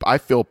as, I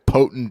feel,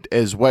 potent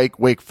as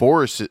Wake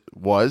Forest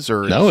was.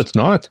 No, it's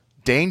not.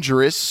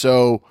 Dangerous.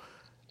 So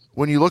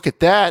when you look at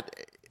that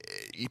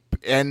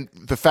and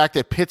the fact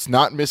that Pitt's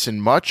not missing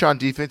much on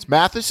defense,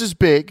 Mathis is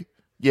big,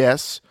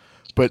 yes,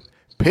 but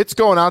Pitt's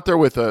going out there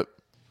with a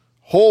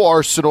whole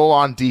arsenal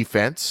on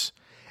defense,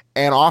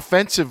 and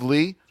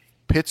offensively,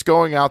 Pitt's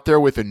going out there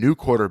with a new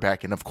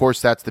quarterback, and of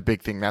course that's the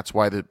big thing. That's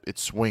why it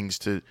swings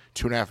to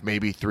 2.5,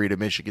 maybe 3 to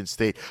Michigan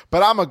State.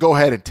 But I'm going to go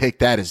ahead and take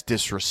that as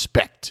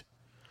disrespect.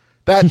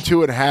 That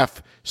 2.5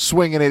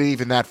 swinging it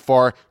even that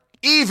far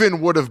even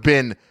would have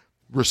been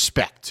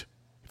respect.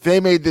 If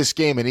they made this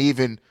game an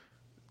even,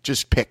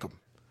 just pick them.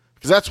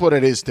 Because that's what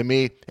it is to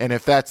me, and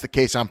if that's the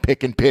case, I'm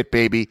picking Pitt,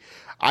 baby.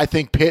 I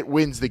think Pitt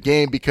wins the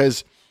game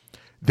because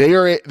they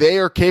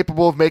are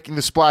capable of making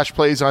the splash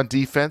plays on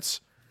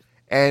defense,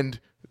 and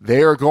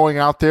they are going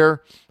out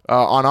there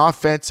on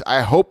offense,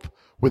 I hope,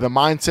 with a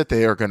mindset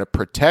they are going to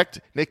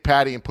protect Nick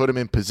Patty and put him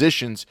in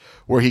positions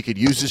where he could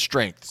use his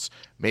strengths.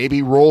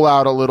 Maybe roll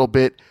out a little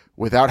bit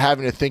without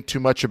having to think too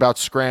much about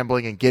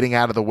scrambling and getting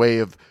out of the way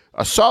of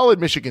a solid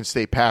Michigan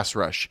State pass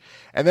rush.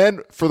 And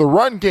then for the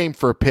run game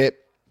for Pitt,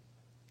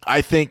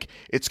 I think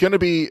it's going to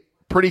be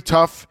pretty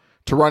tough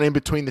to run in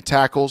between the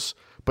tackles,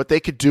 but they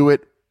could do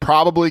it.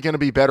 Probably going to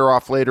be better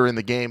off later in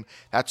the game.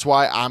 That's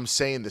why I'm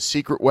saying the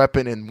secret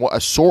weapon and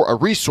a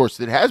resource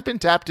that has been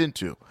tapped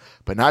into,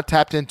 but not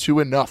tapped into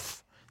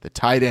enough, the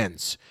tight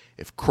ends.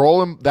 If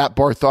Kroll and that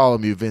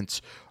Bartholomew, Vince,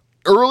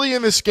 early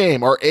in this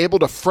game are able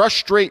to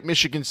frustrate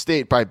Michigan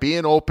State by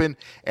being open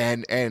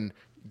and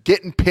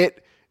getting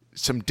Pitt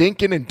some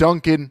dinking and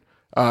dunking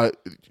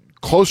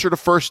closer to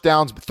first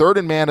downs, third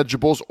and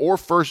manageables,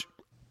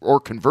 or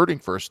converting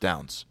first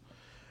downs.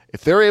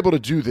 If they're able to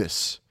do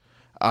this,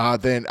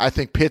 then I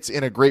think Pitt's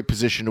in a great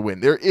position to win.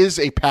 There is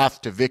a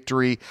path to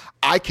victory.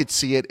 I could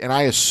see it, and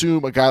I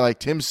assume a guy like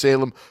Tim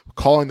Salem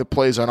calling the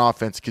plays on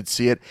offense could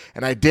see it,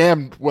 and I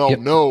damn well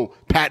know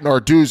Pat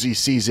Narduzzi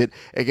sees it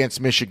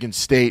against Michigan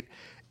State.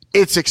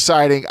 It's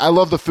exciting. I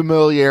love the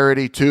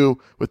familiarity, too,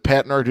 with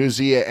Pat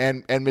Narduzzi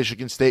and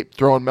Michigan State,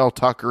 throwing Mel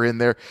Tucker in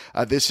there.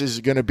 This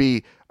is going to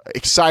be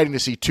exciting to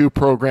see two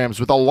programs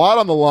with a lot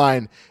on the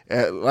line.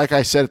 Like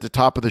I said at the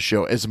top of the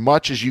show, as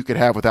much as you could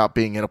have without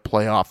being in a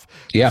playoff.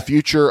 Yeah. The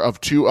future of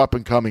two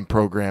up-and-coming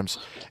programs.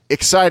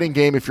 Exciting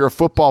game. If you're a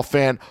football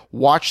fan,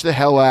 watch the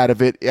hell out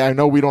of it. I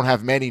know we don't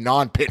have many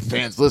non-Pitt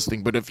fans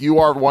listening, but if you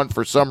are one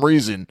for some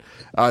reason,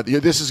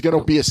 this is going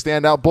to be a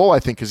standout bowl, I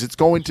think, because it's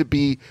going to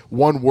be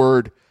one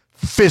word,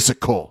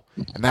 physical.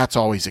 And that's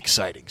always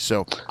exciting.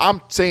 So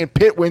I'm saying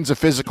Pitt wins a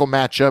physical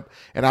matchup,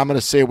 and I'm going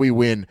to say we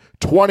win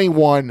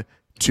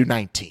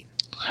 21-19.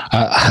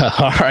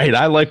 All right.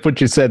 I like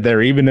what you said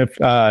there. Even if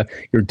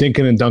you're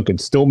dinking and dunking,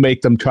 still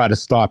make them try to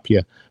stop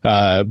you.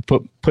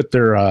 Put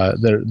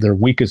their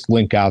weakest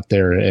link out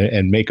there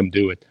and make them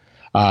do it.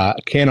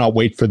 Cannot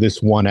wait for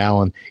this one,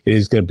 Alan. It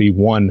is going to be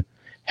one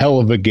hell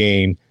of a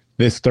game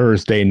this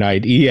Thursday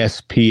night.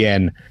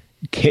 ESPN.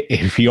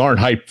 If you aren't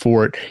hyped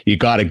for it, you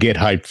got to get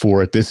hyped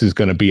for it. This is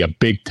going to be a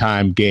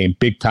big-time game,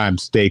 big-time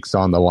stakes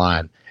on the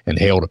line, and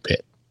hail to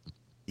Pitt.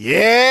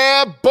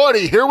 Yeah,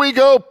 buddy. Here we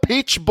go.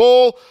 Peach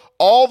Bowl.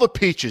 All the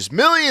peaches.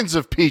 Millions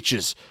of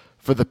peaches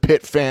for the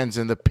Pitt fans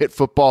and the Pitt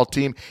football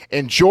team.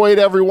 Enjoy it,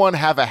 everyone.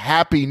 Have a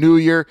happy New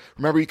Year.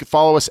 Remember, you can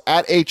follow us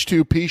at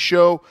H2P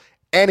Show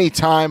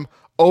anytime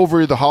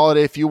over the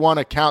holiday. If you want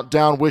to count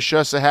down, wish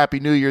us a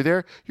happy New Year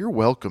there, you're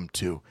welcome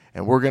to.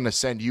 And we're going to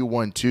send you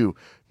one too.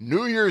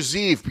 New Year's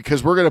Eve,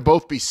 because we're going to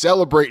both be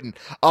celebrating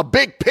a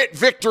big Pitt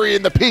victory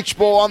in the Peach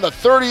Bowl on the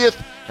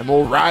 30th, and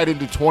we'll ride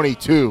into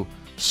 22.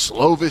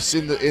 Slovis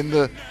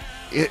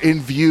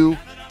in view,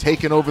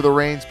 taking over the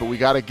reins, but we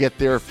got to get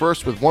there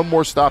first with one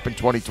more stop in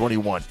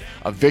 2021,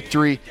 a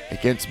victory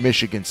against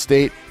Michigan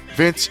State.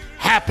 Vince,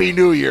 Happy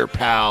New Year,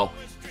 pal.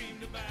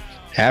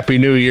 Happy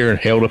New Year and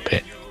hail to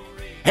Pitt.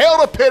 Hail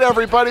to Pitt,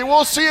 everybody.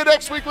 We'll see you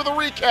next week with a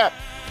recap